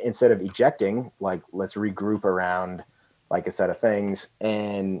instead of ejecting, like let's regroup around like a set of things.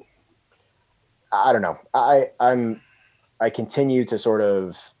 And I don't know, I continue to sort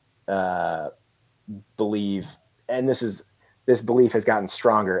of believe, and this belief has gotten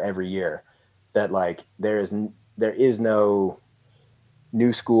stronger every year, that like there is no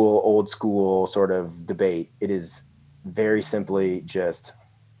new school, old school sort of debate. It is very simply just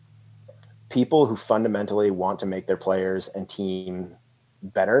people who fundamentally want to make their players and team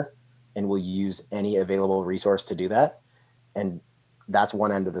better and will use any available resource to do that. And that's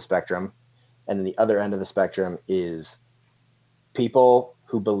one end of the spectrum. And then the other end of the spectrum is people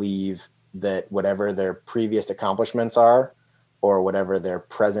who believe that whatever their previous accomplishments are or whatever their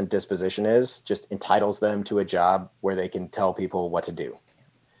present disposition is just entitles them to a job where they can tell people what to do.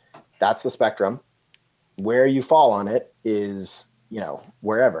 That's the spectrum. Where you fall on it is,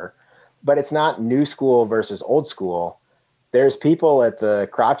 wherever. But it's not new school versus old school. There's people at the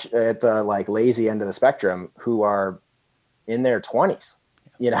like lazy end of the spectrum who are in their 20s,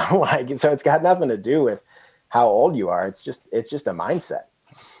 like, so it's got nothing to do with how old you are. It's just a mindset.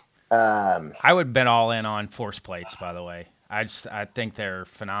 I would bet all in on force plates, by the way. I think they're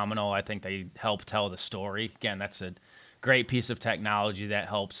phenomenal. I think they help tell the story. Again, that's a great piece of technology that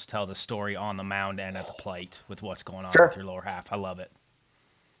helps tell the story on the mound and at the plate with what's going on with your lower half. I love it.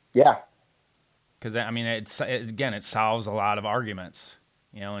 Yeah. Because, I mean, it solves a lot of arguments,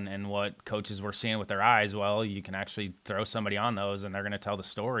 and what coaches were seeing with their eyes. Well, you can actually throw somebody on those, and they're going to tell the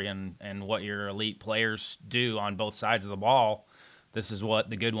story and what your elite players do on both sides of the ball. This is what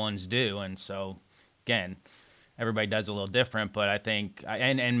the good ones do. And so, again, everybody does a little different, but I think,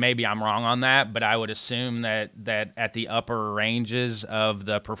 and maybe I'm wrong on that, but I would assume that at the upper ranges of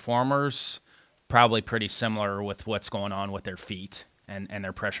the performers, probably pretty similar with what's going on with their feet and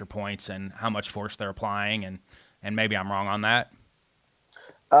their pressure points and how much force they're applying, and maybe I'm wrong on that.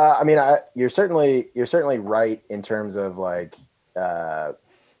 I mean, you're certainly right in terms of like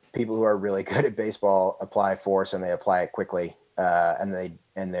people who are really good at baseball apply force and they apply it quickly, and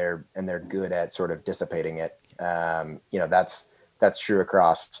they're good at sort of dissipating it. That's true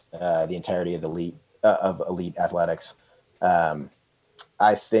across the entirety of elite athletics.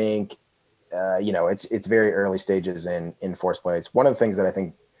 I think it's very early stages in force plates. One of the things that I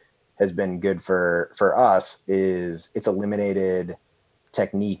think has been good for us is it's eliminated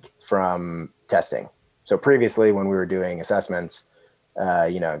technique from testing. So previously, when we were doing assessments,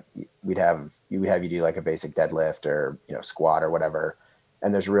 we'd have you do like a basic deadlift or squat or whatever,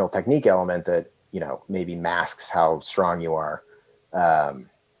 and there's a real technique element that maybe masks how strong you are,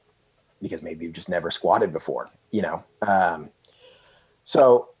 because maybe you've just never squatted before.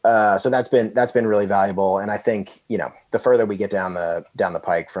 So that's been really valuable, and I think the further we get down the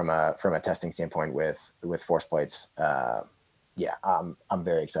pike from a testing standpoint with force plates, I'm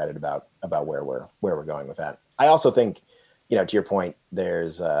very excited about where we're going with that. I also think, to your point,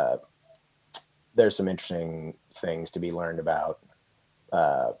 there's some interesting things to be learned about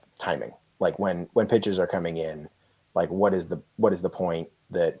timing, like when pitches are coming in, like what is the point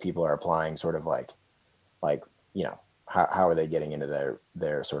that people are applying, sort of like how are they getting into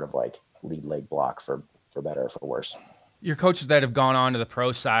their sort of like lead leg block for better or for worse. Your coaches that have gone on to the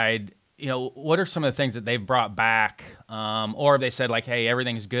pro side, what are some of the things that they've brought back, or have they said like, hey,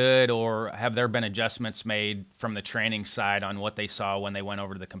 everything's good, or have there been adjustments made from the training side on what they saw when they went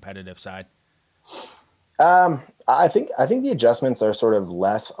over to the competitive side? I think the adjustments are sort of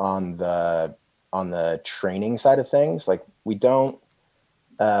less on the training side of things. Like we don't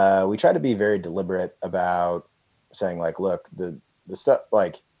we try to be very deliberate about saying like, look, the stuff,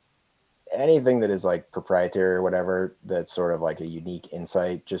 like anything that is like proprietary or whatever, that's sort of like a unique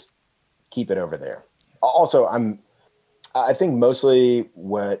insight, just keep it over there. Also, I think mostly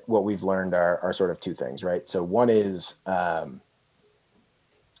what we've learned are sort of two things, right? So one is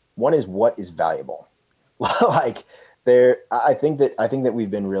what is valuable. Like I think that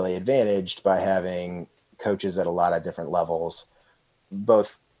we've been really advantaged by having coaches at a lot of different levels,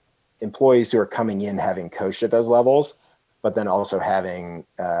 both employees who are coming in having coached at those levels, but then also having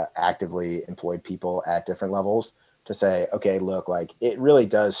actively employed people at different levels to say, okay, look, like it really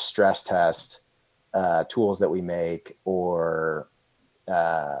does stress test tools that we make or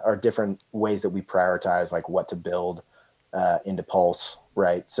different ways that we prioritize, like what to build into Pulse,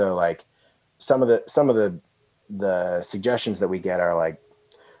 right? So like some of the suggestions that we get are like,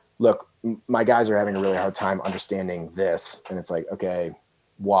 look, my guys are having a really hard time understanding this, and it's like, okay,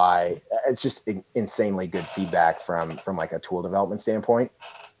 why? It's just insanely good feedback from like a tool development standpoint.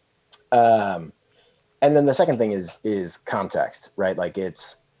 And then the second thing is context, right? Like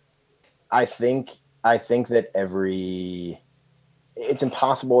I think that it's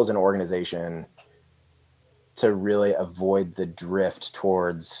impossible as an organization to really avoid the drift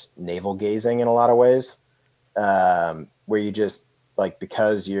towards navel gazing in a lot of ways, where you just like,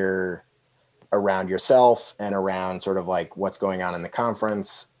 because you're around yourself and around sort of like what's going on in the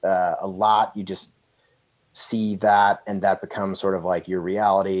conference a lot, you just see that, and that becomes sort of like your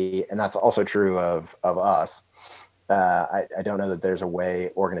reality. And that's also true of us. I don't know that there's a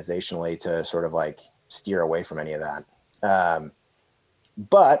way organizationally to sort of like steer away from any of that.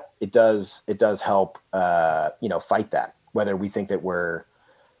 But it does help, fight that, whether we think that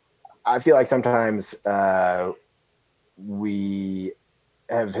I feel like sometimes we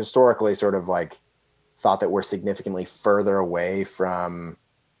have historically sort of like thought that we're significantly further away from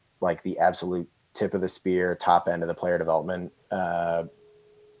like the absolute tip of the spear, top end of the player development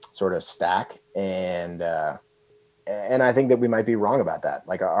sort of stack. And I think that we might be wrong about that.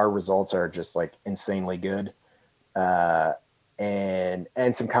 Like our results are just like insanely good. And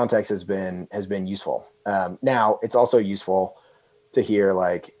some context has been useful. Now it's also useful to hear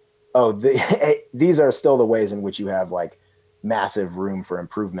like, oh, these are still the ways in which you have like massive room for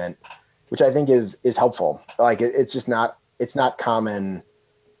improvement, which I think is helpful. Like it's just not common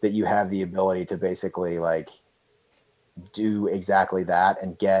that you have the ability to basically like do exactly that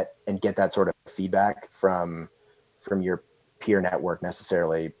and get that sort of feedback from your peer network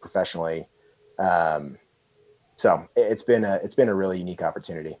necessarily professionally. So it's been a really unique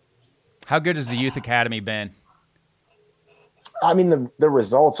opportunity. How good has the youth academy been? I mean, the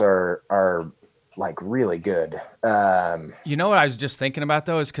results are like really good. You know what I was just thinking about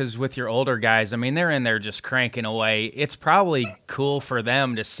though, is because with your older guys, I mean, they're in there just cranking away. It's probably cool for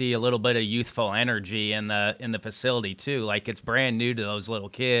them to see a little bit of youthful energy in the facility too. Like it's brand new to those little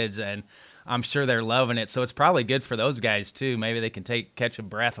kids, and I'm sure they're loving it. So it's probably good for those guys too. Maybe they can catch a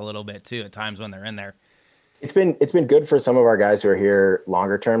breath a little bit too at times when they're in there. It's been good for some of our guys who are here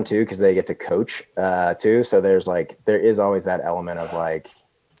longer term too, because they get to coach too. So there is always that element of like,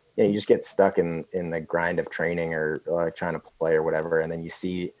 you just get stuck in the grind of training or like trying to play or whatever, and then you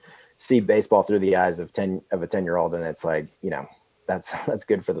see baseball through the eyes of a 10-year-old, and it's like, that's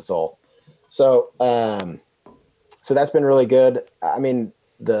good for the soul. So so that's been really good. I mean,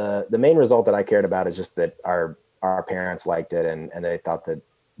 the main result that I cared about is just that our parents liked it, and they thought that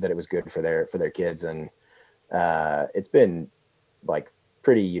it was good for their kids, and it's been like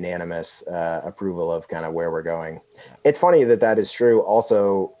pretty unanimous approval of kind of where we're going. It's funny that is true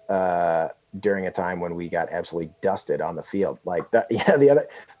also during a time when we got absolutely dusted on the field. Like that, yeah. The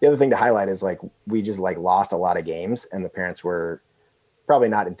other thing to highlight is like we just like lost a lot of games, and the parents were probably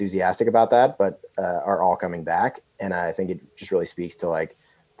not enthusiastic about that, but are all coming back. And I think it just really speaks to like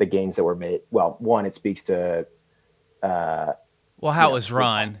the gains that were made. Well, one, it speaks to how it was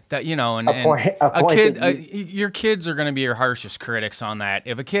run, that, and a kid, your kids are going to be your harshest critics on that.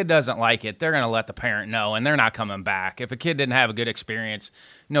 If a kid doesn't like it, they're going to let the parent know, and they're not coming back. If a kid didn't have a good experience,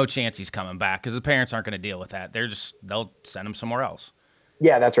 no chance he's coming back, because the parents aren't going to deal with that. They'll send him somewhere else.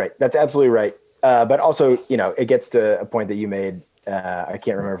 Yeah, that's right. That's absolutely right. But also, it gets to a point that you made. I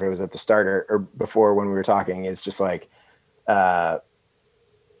can't remember if it was at the start or before when we were talking. Is just like,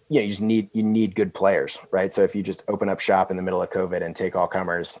 you just need good players, right? So if you just open up shop in the middle of COVID and take all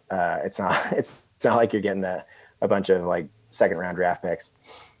comers, it's not like you're getting a bunch of like second round draft picks.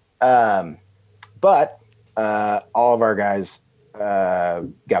 But all of our guys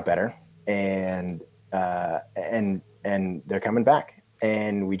got better, and they're coming back,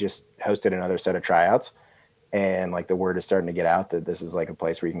 and we just hosted another set of tryouts, and like the word is starting to get out that this is like a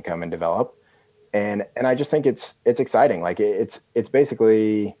place where you can come and develop. And I just think it's exciting. Like it's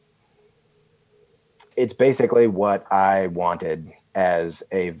basically what I wanted as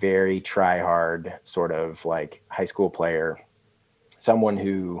a very try hard sort of like high school player, someone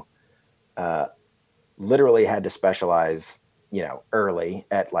who literally had to specialize, early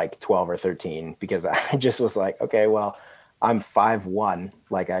at like 12 or 13, because I just was like, okay, well, I'm 5'1",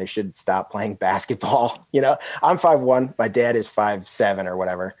 like I should stop playing basketball. I'm 5'1", my dad is 5'7" or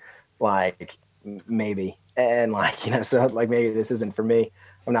whatever, like maybe. And like, so like maybe this isn't for me.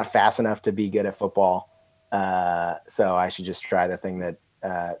 I'm not fast enough to be good at football. So I should just try the thing that,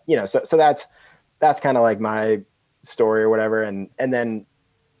 so that's kind of like my story or whatever. And then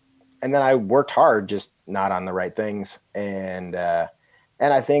I worked hard, just not on the right things. And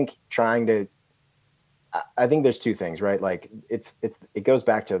I think I think there's two things, right? Like it goes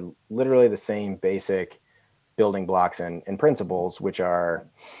back to literally the same basic building blocks and principles, which are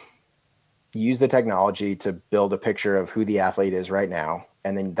use the technology to build a picture of who the athlete is right now.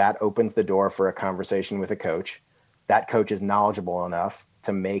 And then that opens the door for a conversation with a coach. That coach is knowledgeable enough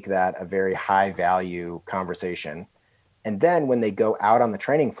to make that a very high value conversation. And then when they go out on the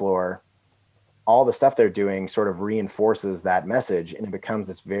training floor, all the stuff they're doing sort of reinforces that message, and it becomes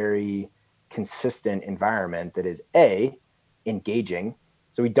this very consistent environment that is engaging.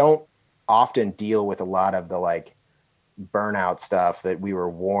 So we don't often deal with a lot of the like burnout stuff that we were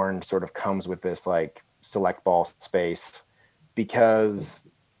warned sort of comes with this like select ball space, because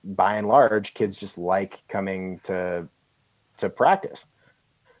by and large kids just like coming to practice.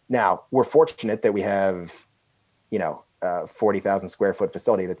 Now we're fortunate that we have, 40,000 square foot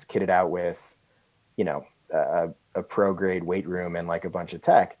facility that's kitted out with, a pro grade weight room and like a bunch of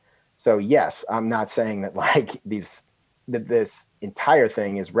tech. So yes, I'm not saying that like that this entire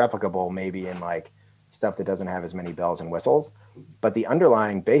thing is replicable maybe in like stuff that doesn't have as many bells and whistles, but the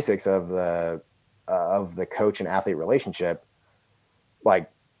underlying basics of the coach and athlete relationship,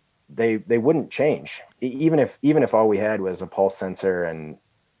 like they wouldn't change even if all we had was a pulse sensor and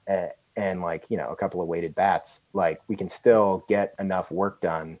like, a couple of weighted bats. Like we can still get enough work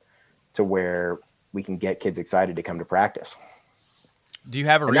done to where we can get kids excited to come to practice. Do you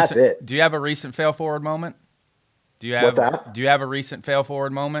have a That's it. Do you have a recent fail forward moment? What's that? Do you have a recent fail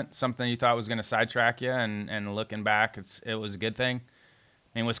forward moment? Something you thought was going to sidetrack you, and looking back, it was a good thing.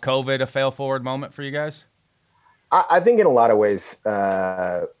 I mean, was COVID a fail forward moment for you guys? I think in a lot of ways,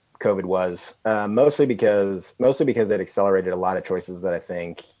 COVID was mostly because it accelerated a lot of choices that I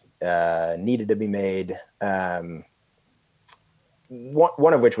think needed to be made.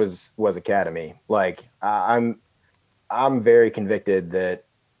 One of which was academy. Like I'm very convicted that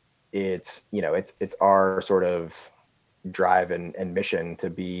it's our sort of drive and mission to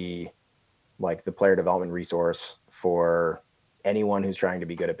be like the player development resource for anyone who's trying to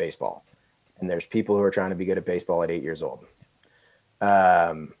be good at baseball. And there's people who are trying to be good at baseball at 8 years old.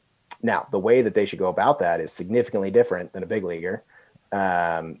 Now the way that they should go about that is significantly different than a big leaguer.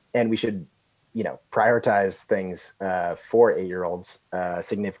 And we should, prioritize things for 8-year-olds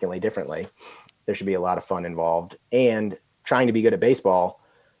significantly differently. There should be a lot of fun involved, and trying to be good at baseball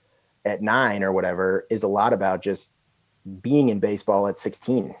at 9 or whatever is a lot about just being in baseball at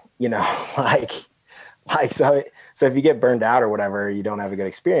 16, like so if you get burned out or whatever, you don't have a good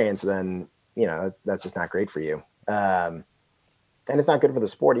experience, then, that's just not great for you. And it's not good for the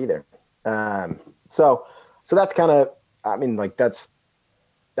sport either. So that's kind of, I mean, like that's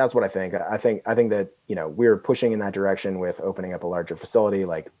what I think. I think that, we're pushing in that direction with opening up a larger facility.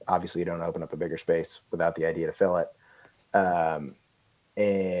 Like obviously you don't open up a bigger space without the idea to fill it. But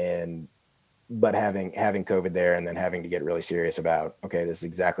having COVID there and then having to get really serious about, okay, this is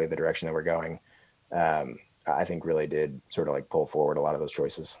exactly the direction that we're going. I think really did sort of like pull forward a lot of those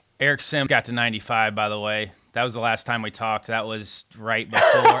choices. Eric Sim got to 95, by the way. That was the last time we talked. That was right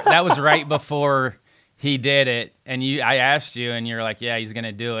before he did it. And I asked you, and you're like, yeah, he's going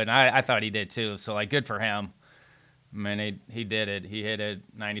to do it. And I thought he did too. So like, good for him. I mean, he did it. He hit a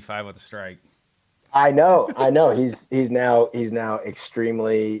 95 with a strike. I know. He's now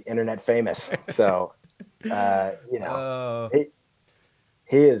extremely internet famous. So, he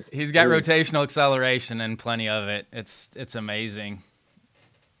is. He's got rotational acceleration and plenty of it. It's amazing.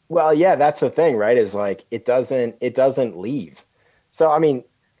 Well, yeah, that's the thing, right? Is like it doesn't leave. So I mean,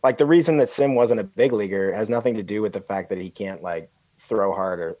 like the reason that Sim wasn't a big leaguer has nothing to do with the fact that he can't like throw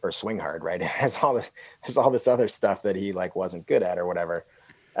hard or swing hard, right? It has there's all this other stuff that he like wasn't good at or whatever.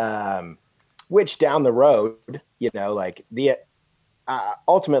 Which down the road, like the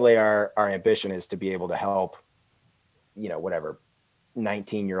ultimately our ambition is to be able to help, whatever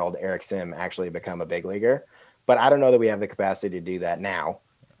 19-year-old Eric Sim actually become a big leaguer. But I don't know that we have the capacity to do that now.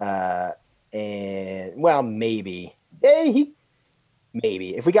 And well, maybe.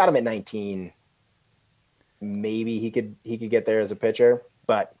 Maybe if we got him at 19, maybe he could get there as a pitcher.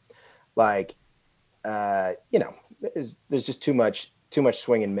 But like, there's just too much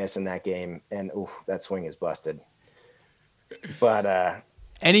swing and miss in that game, and that swing is busted. But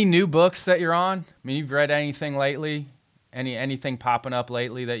any new books that you're on? I mean, you've read anything lately? Anything popping up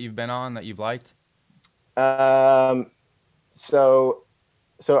lately that you've been on that you've liked? So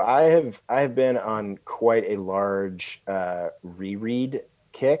I have been on quite a large reread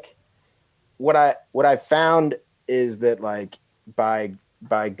kick. What I found is that like by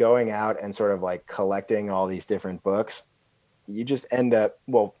going out and sort of like collecting all these different books, you just end up,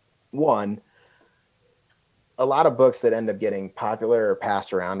 well, one, a lot of books that end up getting popular or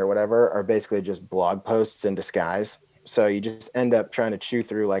passed around or whatever are basically just blog posts in disguise. So you just end up trying to chew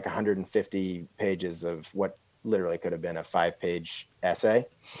through like 150 pages of what literally could have been a 5-page essay.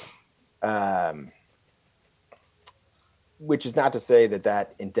 Which is not to say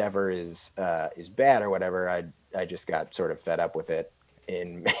that endeavor is bad or whatever. I just got sort of fed up with it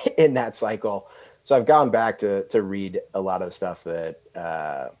in that cycle. So I've gone back to read a lot of the stuff that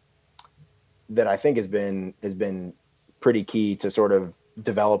I think has been pretty key to sort of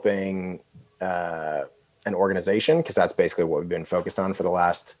developing an organization, because that's basically what we've been focused on for the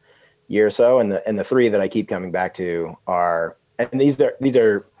last year or so. And the three that I keep coming back to are, and these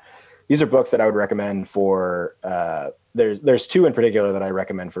are books that I would recommend for. There's two in particular that I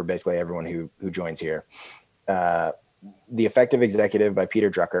recommend for basically everyone who joins here. The Effective Executive by Peter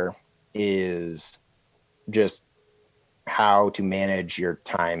Drucker is just how to manage your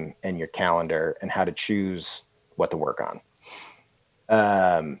time and your calendar and how to choose what to work on.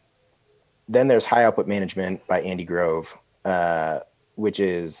 Then there's High Output Management by Andy Grove, which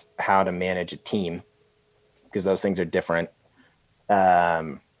is how to manage a team, because those things are different.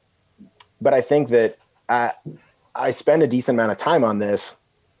 But I think that I spend a decent amount of time on this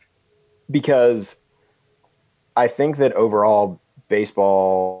because I think that overall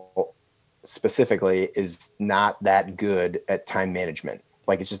baseball specifically is not that good at time management.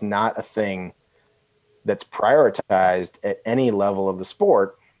 Like, it's just not a thing that's prioritized at any level of the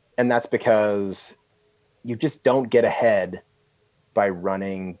sport. And that's because you just don't get ahead by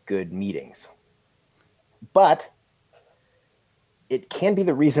running good meetings. But it can be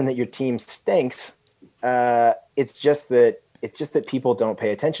the reason that your team stinks. It's just that people don't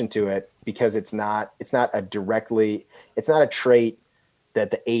pay attention to it because it's not a trait that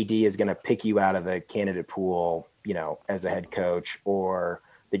the AD is going to pick you out of the candidate pool, as a head coach, or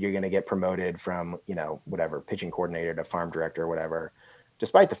that you're going to get promoted from, whatever, pitching coordinator to farm director or whatever,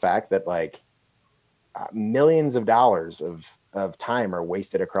 despite the fact that like millions of dollars of time are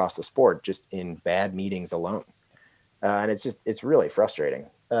wasted across the sport just in bad meetings alone. And it's really frustrating.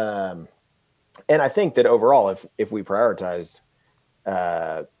 And I think that overall, if we prioritize,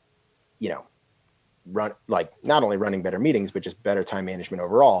 run, like, not only running better meetings, but just better time management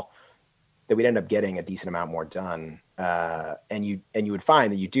overall, that we'd end up getting a decent amount more done. And you would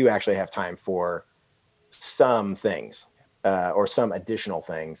find that you do actually have time for some things, or some additional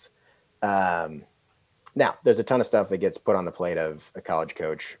things. Now, there's a ton of stuff that gets put on the plate of a college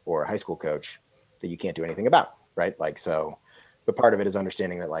coach or a high school coach that you can't do anything about, right? Like, so, but part of it is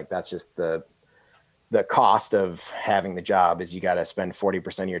understanding that, like, that's just the cost of having the job is you got to spend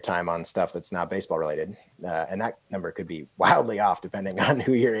 40% of your time on stuff that's not baseball related. And that number could be wildly off depending on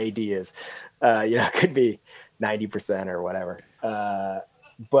who your AD is. It could be 90% or whatever. But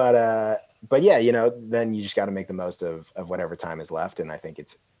yeah, then you just got to make the most of whatever time is left. And I think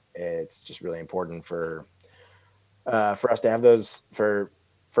it's just really important for us to have those, for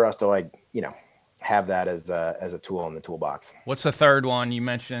us to, like, have that as a tool in the toolbox. What's the third one? You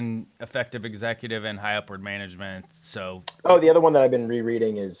mentioned Effective Executive and High Upward Management. So, the other one that I've been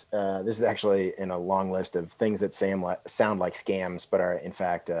rereading is this is actually in a long list of things that sound like scams, but are in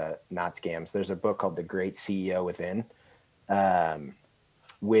fact not scams. There's a book called The Great CEO Within,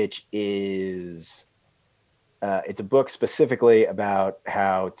 which is it's a book specifically about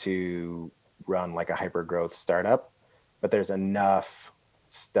how to run like a hyper growth startup, but there's enough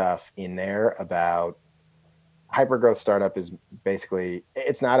stuff in there about hypergrowth startup is basically,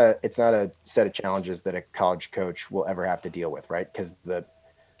 it's not a set of challenges that a college coach will ever have to deal with, right? Because the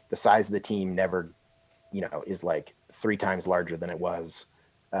size of the team never, is like 3 times larger than it was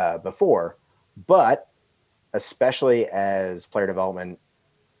before. But especially as player development,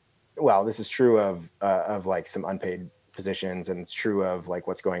 well, this is true of like some unpaid positions, and it's true of like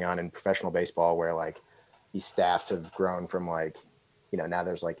what's going on in professional baseball, where like these staffs have grown from like now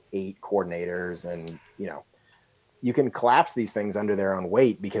there's like 8 coordinators, and, you can collapse these things under their own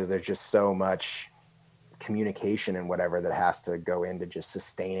weight because there's just so much communication and whatever that has to go into just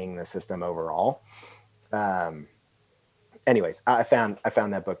sustaining the system overall. Anyways, I found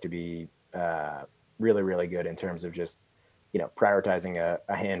that book to be really, really good in terms of just, prioritizing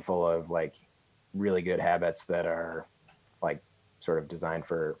a handful of like really good habits that are like sort of designed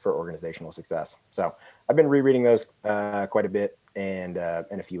for organizational success. So I've been rereading those quite a bit, and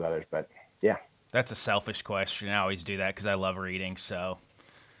a few others, but yeah. That's a selfish question. I always do that because I love reading. So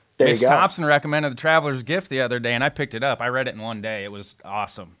There you Mitch go. Thompson recommended The Traveler's Gift the other day, and I picked it up. I read it in one day. It was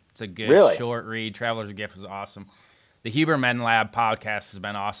awesome. It's a good Really? short read. Traveler's Gift was awesome. The Huberman Lab podcast has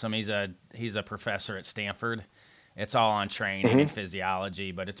been awesome. He's a professor at Stanford. It's all on training and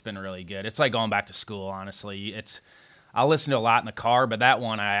physiology, but it's been really good. It's like going back to school, honestly. I'll listen to a lot in the car, but that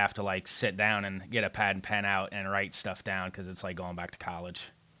one I have to like sit down and get a pad and pen out and write stuff down because it's like going back to college.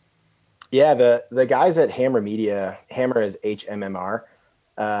 Yeah, the guys at Hammer Media, Hammer is HMMR,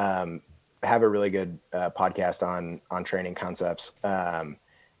 have a really good podcast on training concepts.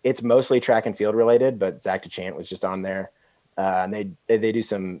 It's mostly track and field related, but Zach DeChant was just on there, and they do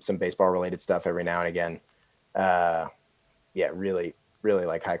some baseball related stuff every now and again. Yeah, really, really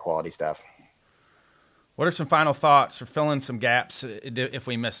like high quality stuff. What are some final thoughts or fill in some gaps if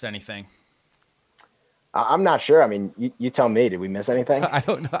we missed anything? I'm not sure. I mean, you tell me. Did we miss anything? I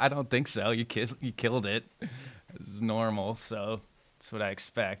don't know. I don't think so. You killed it. This is normal, so that's what I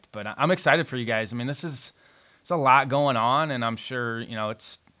expect. But I'm excited for you guys. I mean, there's a lot going on, and I'm sure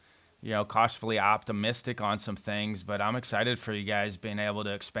it's cautiously optimistic on some things. But I'm excited for you guys being able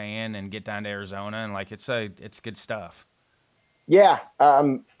to expand and get down to Arizona, and like it's good stuff. Yeah,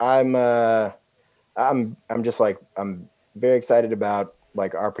 I'm just like, I'm very excited about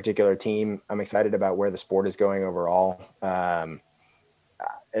like our particular team. I'm excited about where the sport is going overall.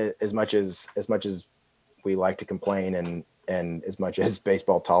 As much as we like to complain, and as much as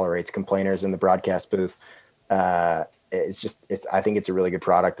baseball tolerates complainers in the broadcast booth, I think it's a really good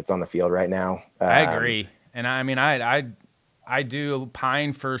product that's on the field right now. I agree. And I mean, I do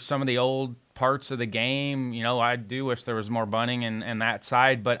pine for some of the old parts of the game. I do wish there was more bunting and that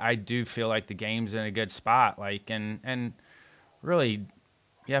side, but I do feel like the game's in a good spot. Like, and really,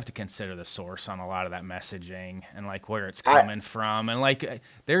 you have to consider the source on a lot of that messaging and like where it's coming from. And like,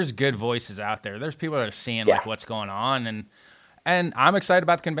 there's good voices out there. There's people that are seeing like what's going on, and I'm excited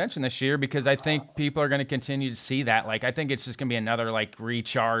about the convention this year because I think people are going to continue to see that. Like, I think it's just going to be another like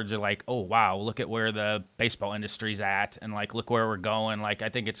recharge of like, oh wow, look at where the baseball industry's at, and like look where we're going. Like, I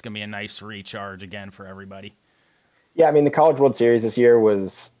think it's going to be a nice recharge again for everybody. Yeah, I mean, the College World Series this year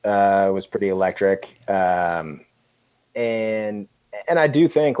was pretty electric, and I do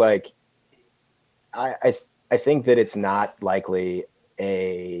think like I think that it's not likely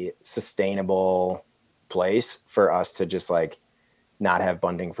a sustainable place for us to just like not have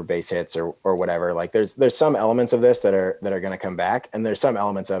bunting for base hits or whatever. Like there's some elements of this that are going to come back, and there's some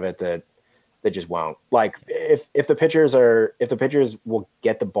elements of it that just won't. Like if the pitchers will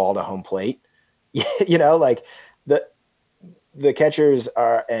get the ball to home plate, like the catchers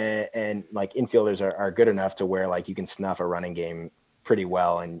are and like infielders are good enough to where like you can snuff a running game pretty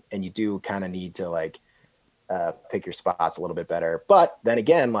well, and you do kind of need to like pick your spots a little bit better. But then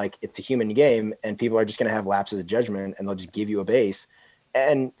again, like it's a human game, and people are just going to have lapses of judgment, and they'll just give you a base.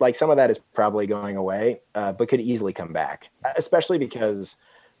 And like some of that is probably going away, but could easily come back, especially because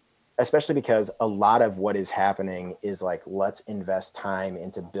a lot of what is happening is like, let's invest time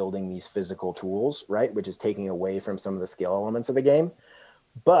into building these physical tools, right? Which is taking away from some of the skill elements of the game.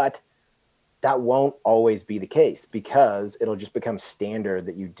 But that won't always be the case, because it'll just become standard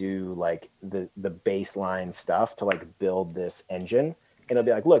that you do like the baseline stuff to like build this engine. And it'll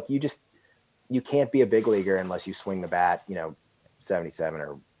be like, look, you can't be a big leaguer unless you swing the bat, 77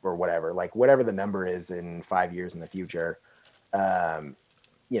 or whatever, like whatever the number is in 5 years in the future. You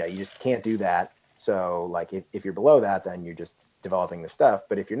just can't do that. So like if you're below that, then you're just developing the stuff.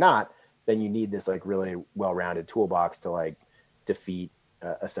 But if you're not, then you need this like really well-rounded toolbox to like defeat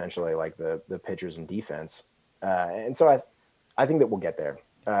essentially like the pitchers and defense. And so I think that we'll get there.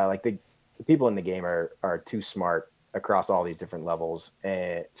 Like the people in the game are too smart across all these different levels,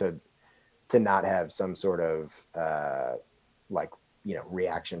 and to not have some sort of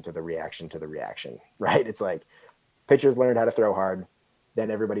reaction to the reaction to the reaction, right? It's like pitchers learned how to throw hard. Then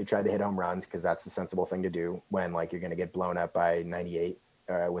everybody tried to hit home runs because that's the sensible thing to do when like you're going to get blown up by 98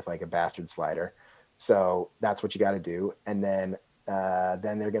 with like a bastard slider. So that's what you got to do. And then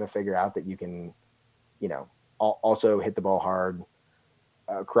they're going to figure out that you can, also hit the ball hard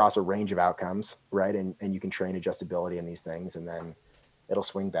across a range of outcomes, right? And you can train adjustability in these things. And then it'll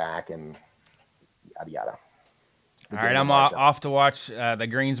swing back and yada yada. All right, I'm off to watch the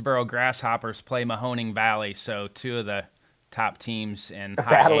Greensboro Grasshoppers play Mahoning Valley. So 2 of the top teams in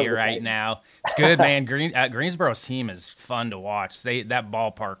High A right now. It's good, man. Greensboro's team is fun to watch. That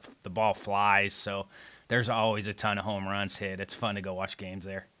ballpark, the ball flies, so there's always a ton of home runs hit. It's fun to go watch games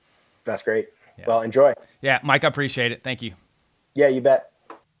there. That's great. Yeah. Well, enjoy. Yeah, Mike, I appreciate it. Thank you. Yeah, you bet.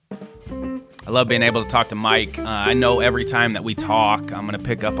 I love being able to talk to Mike. I know every time that we talk, I'm going to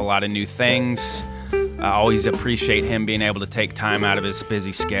pick up a lot of new things. I always appreciate him being able to take time out of his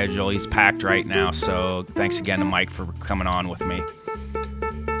busy schedule. He's packed right now, so thanks again to Mike for coming on with me.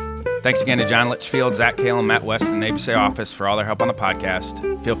 Thanks again to John Litchfield, Zach Kale, and Matt West in the ABC office for all their help on the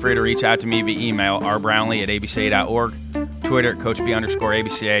podcast. Feel free to reach out to me via email, rbrownlee@abca.org, Twitter at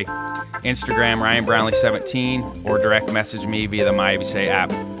CoachB_ABCA, Instagram, RyanBrownlee17, or direct message me via the MyABCA app.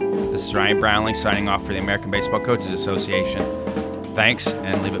 This is Ryan Brownlee signing off for the American Baseball Coaches Association. Thanks,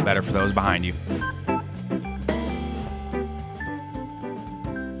 and leave it better for those behind you.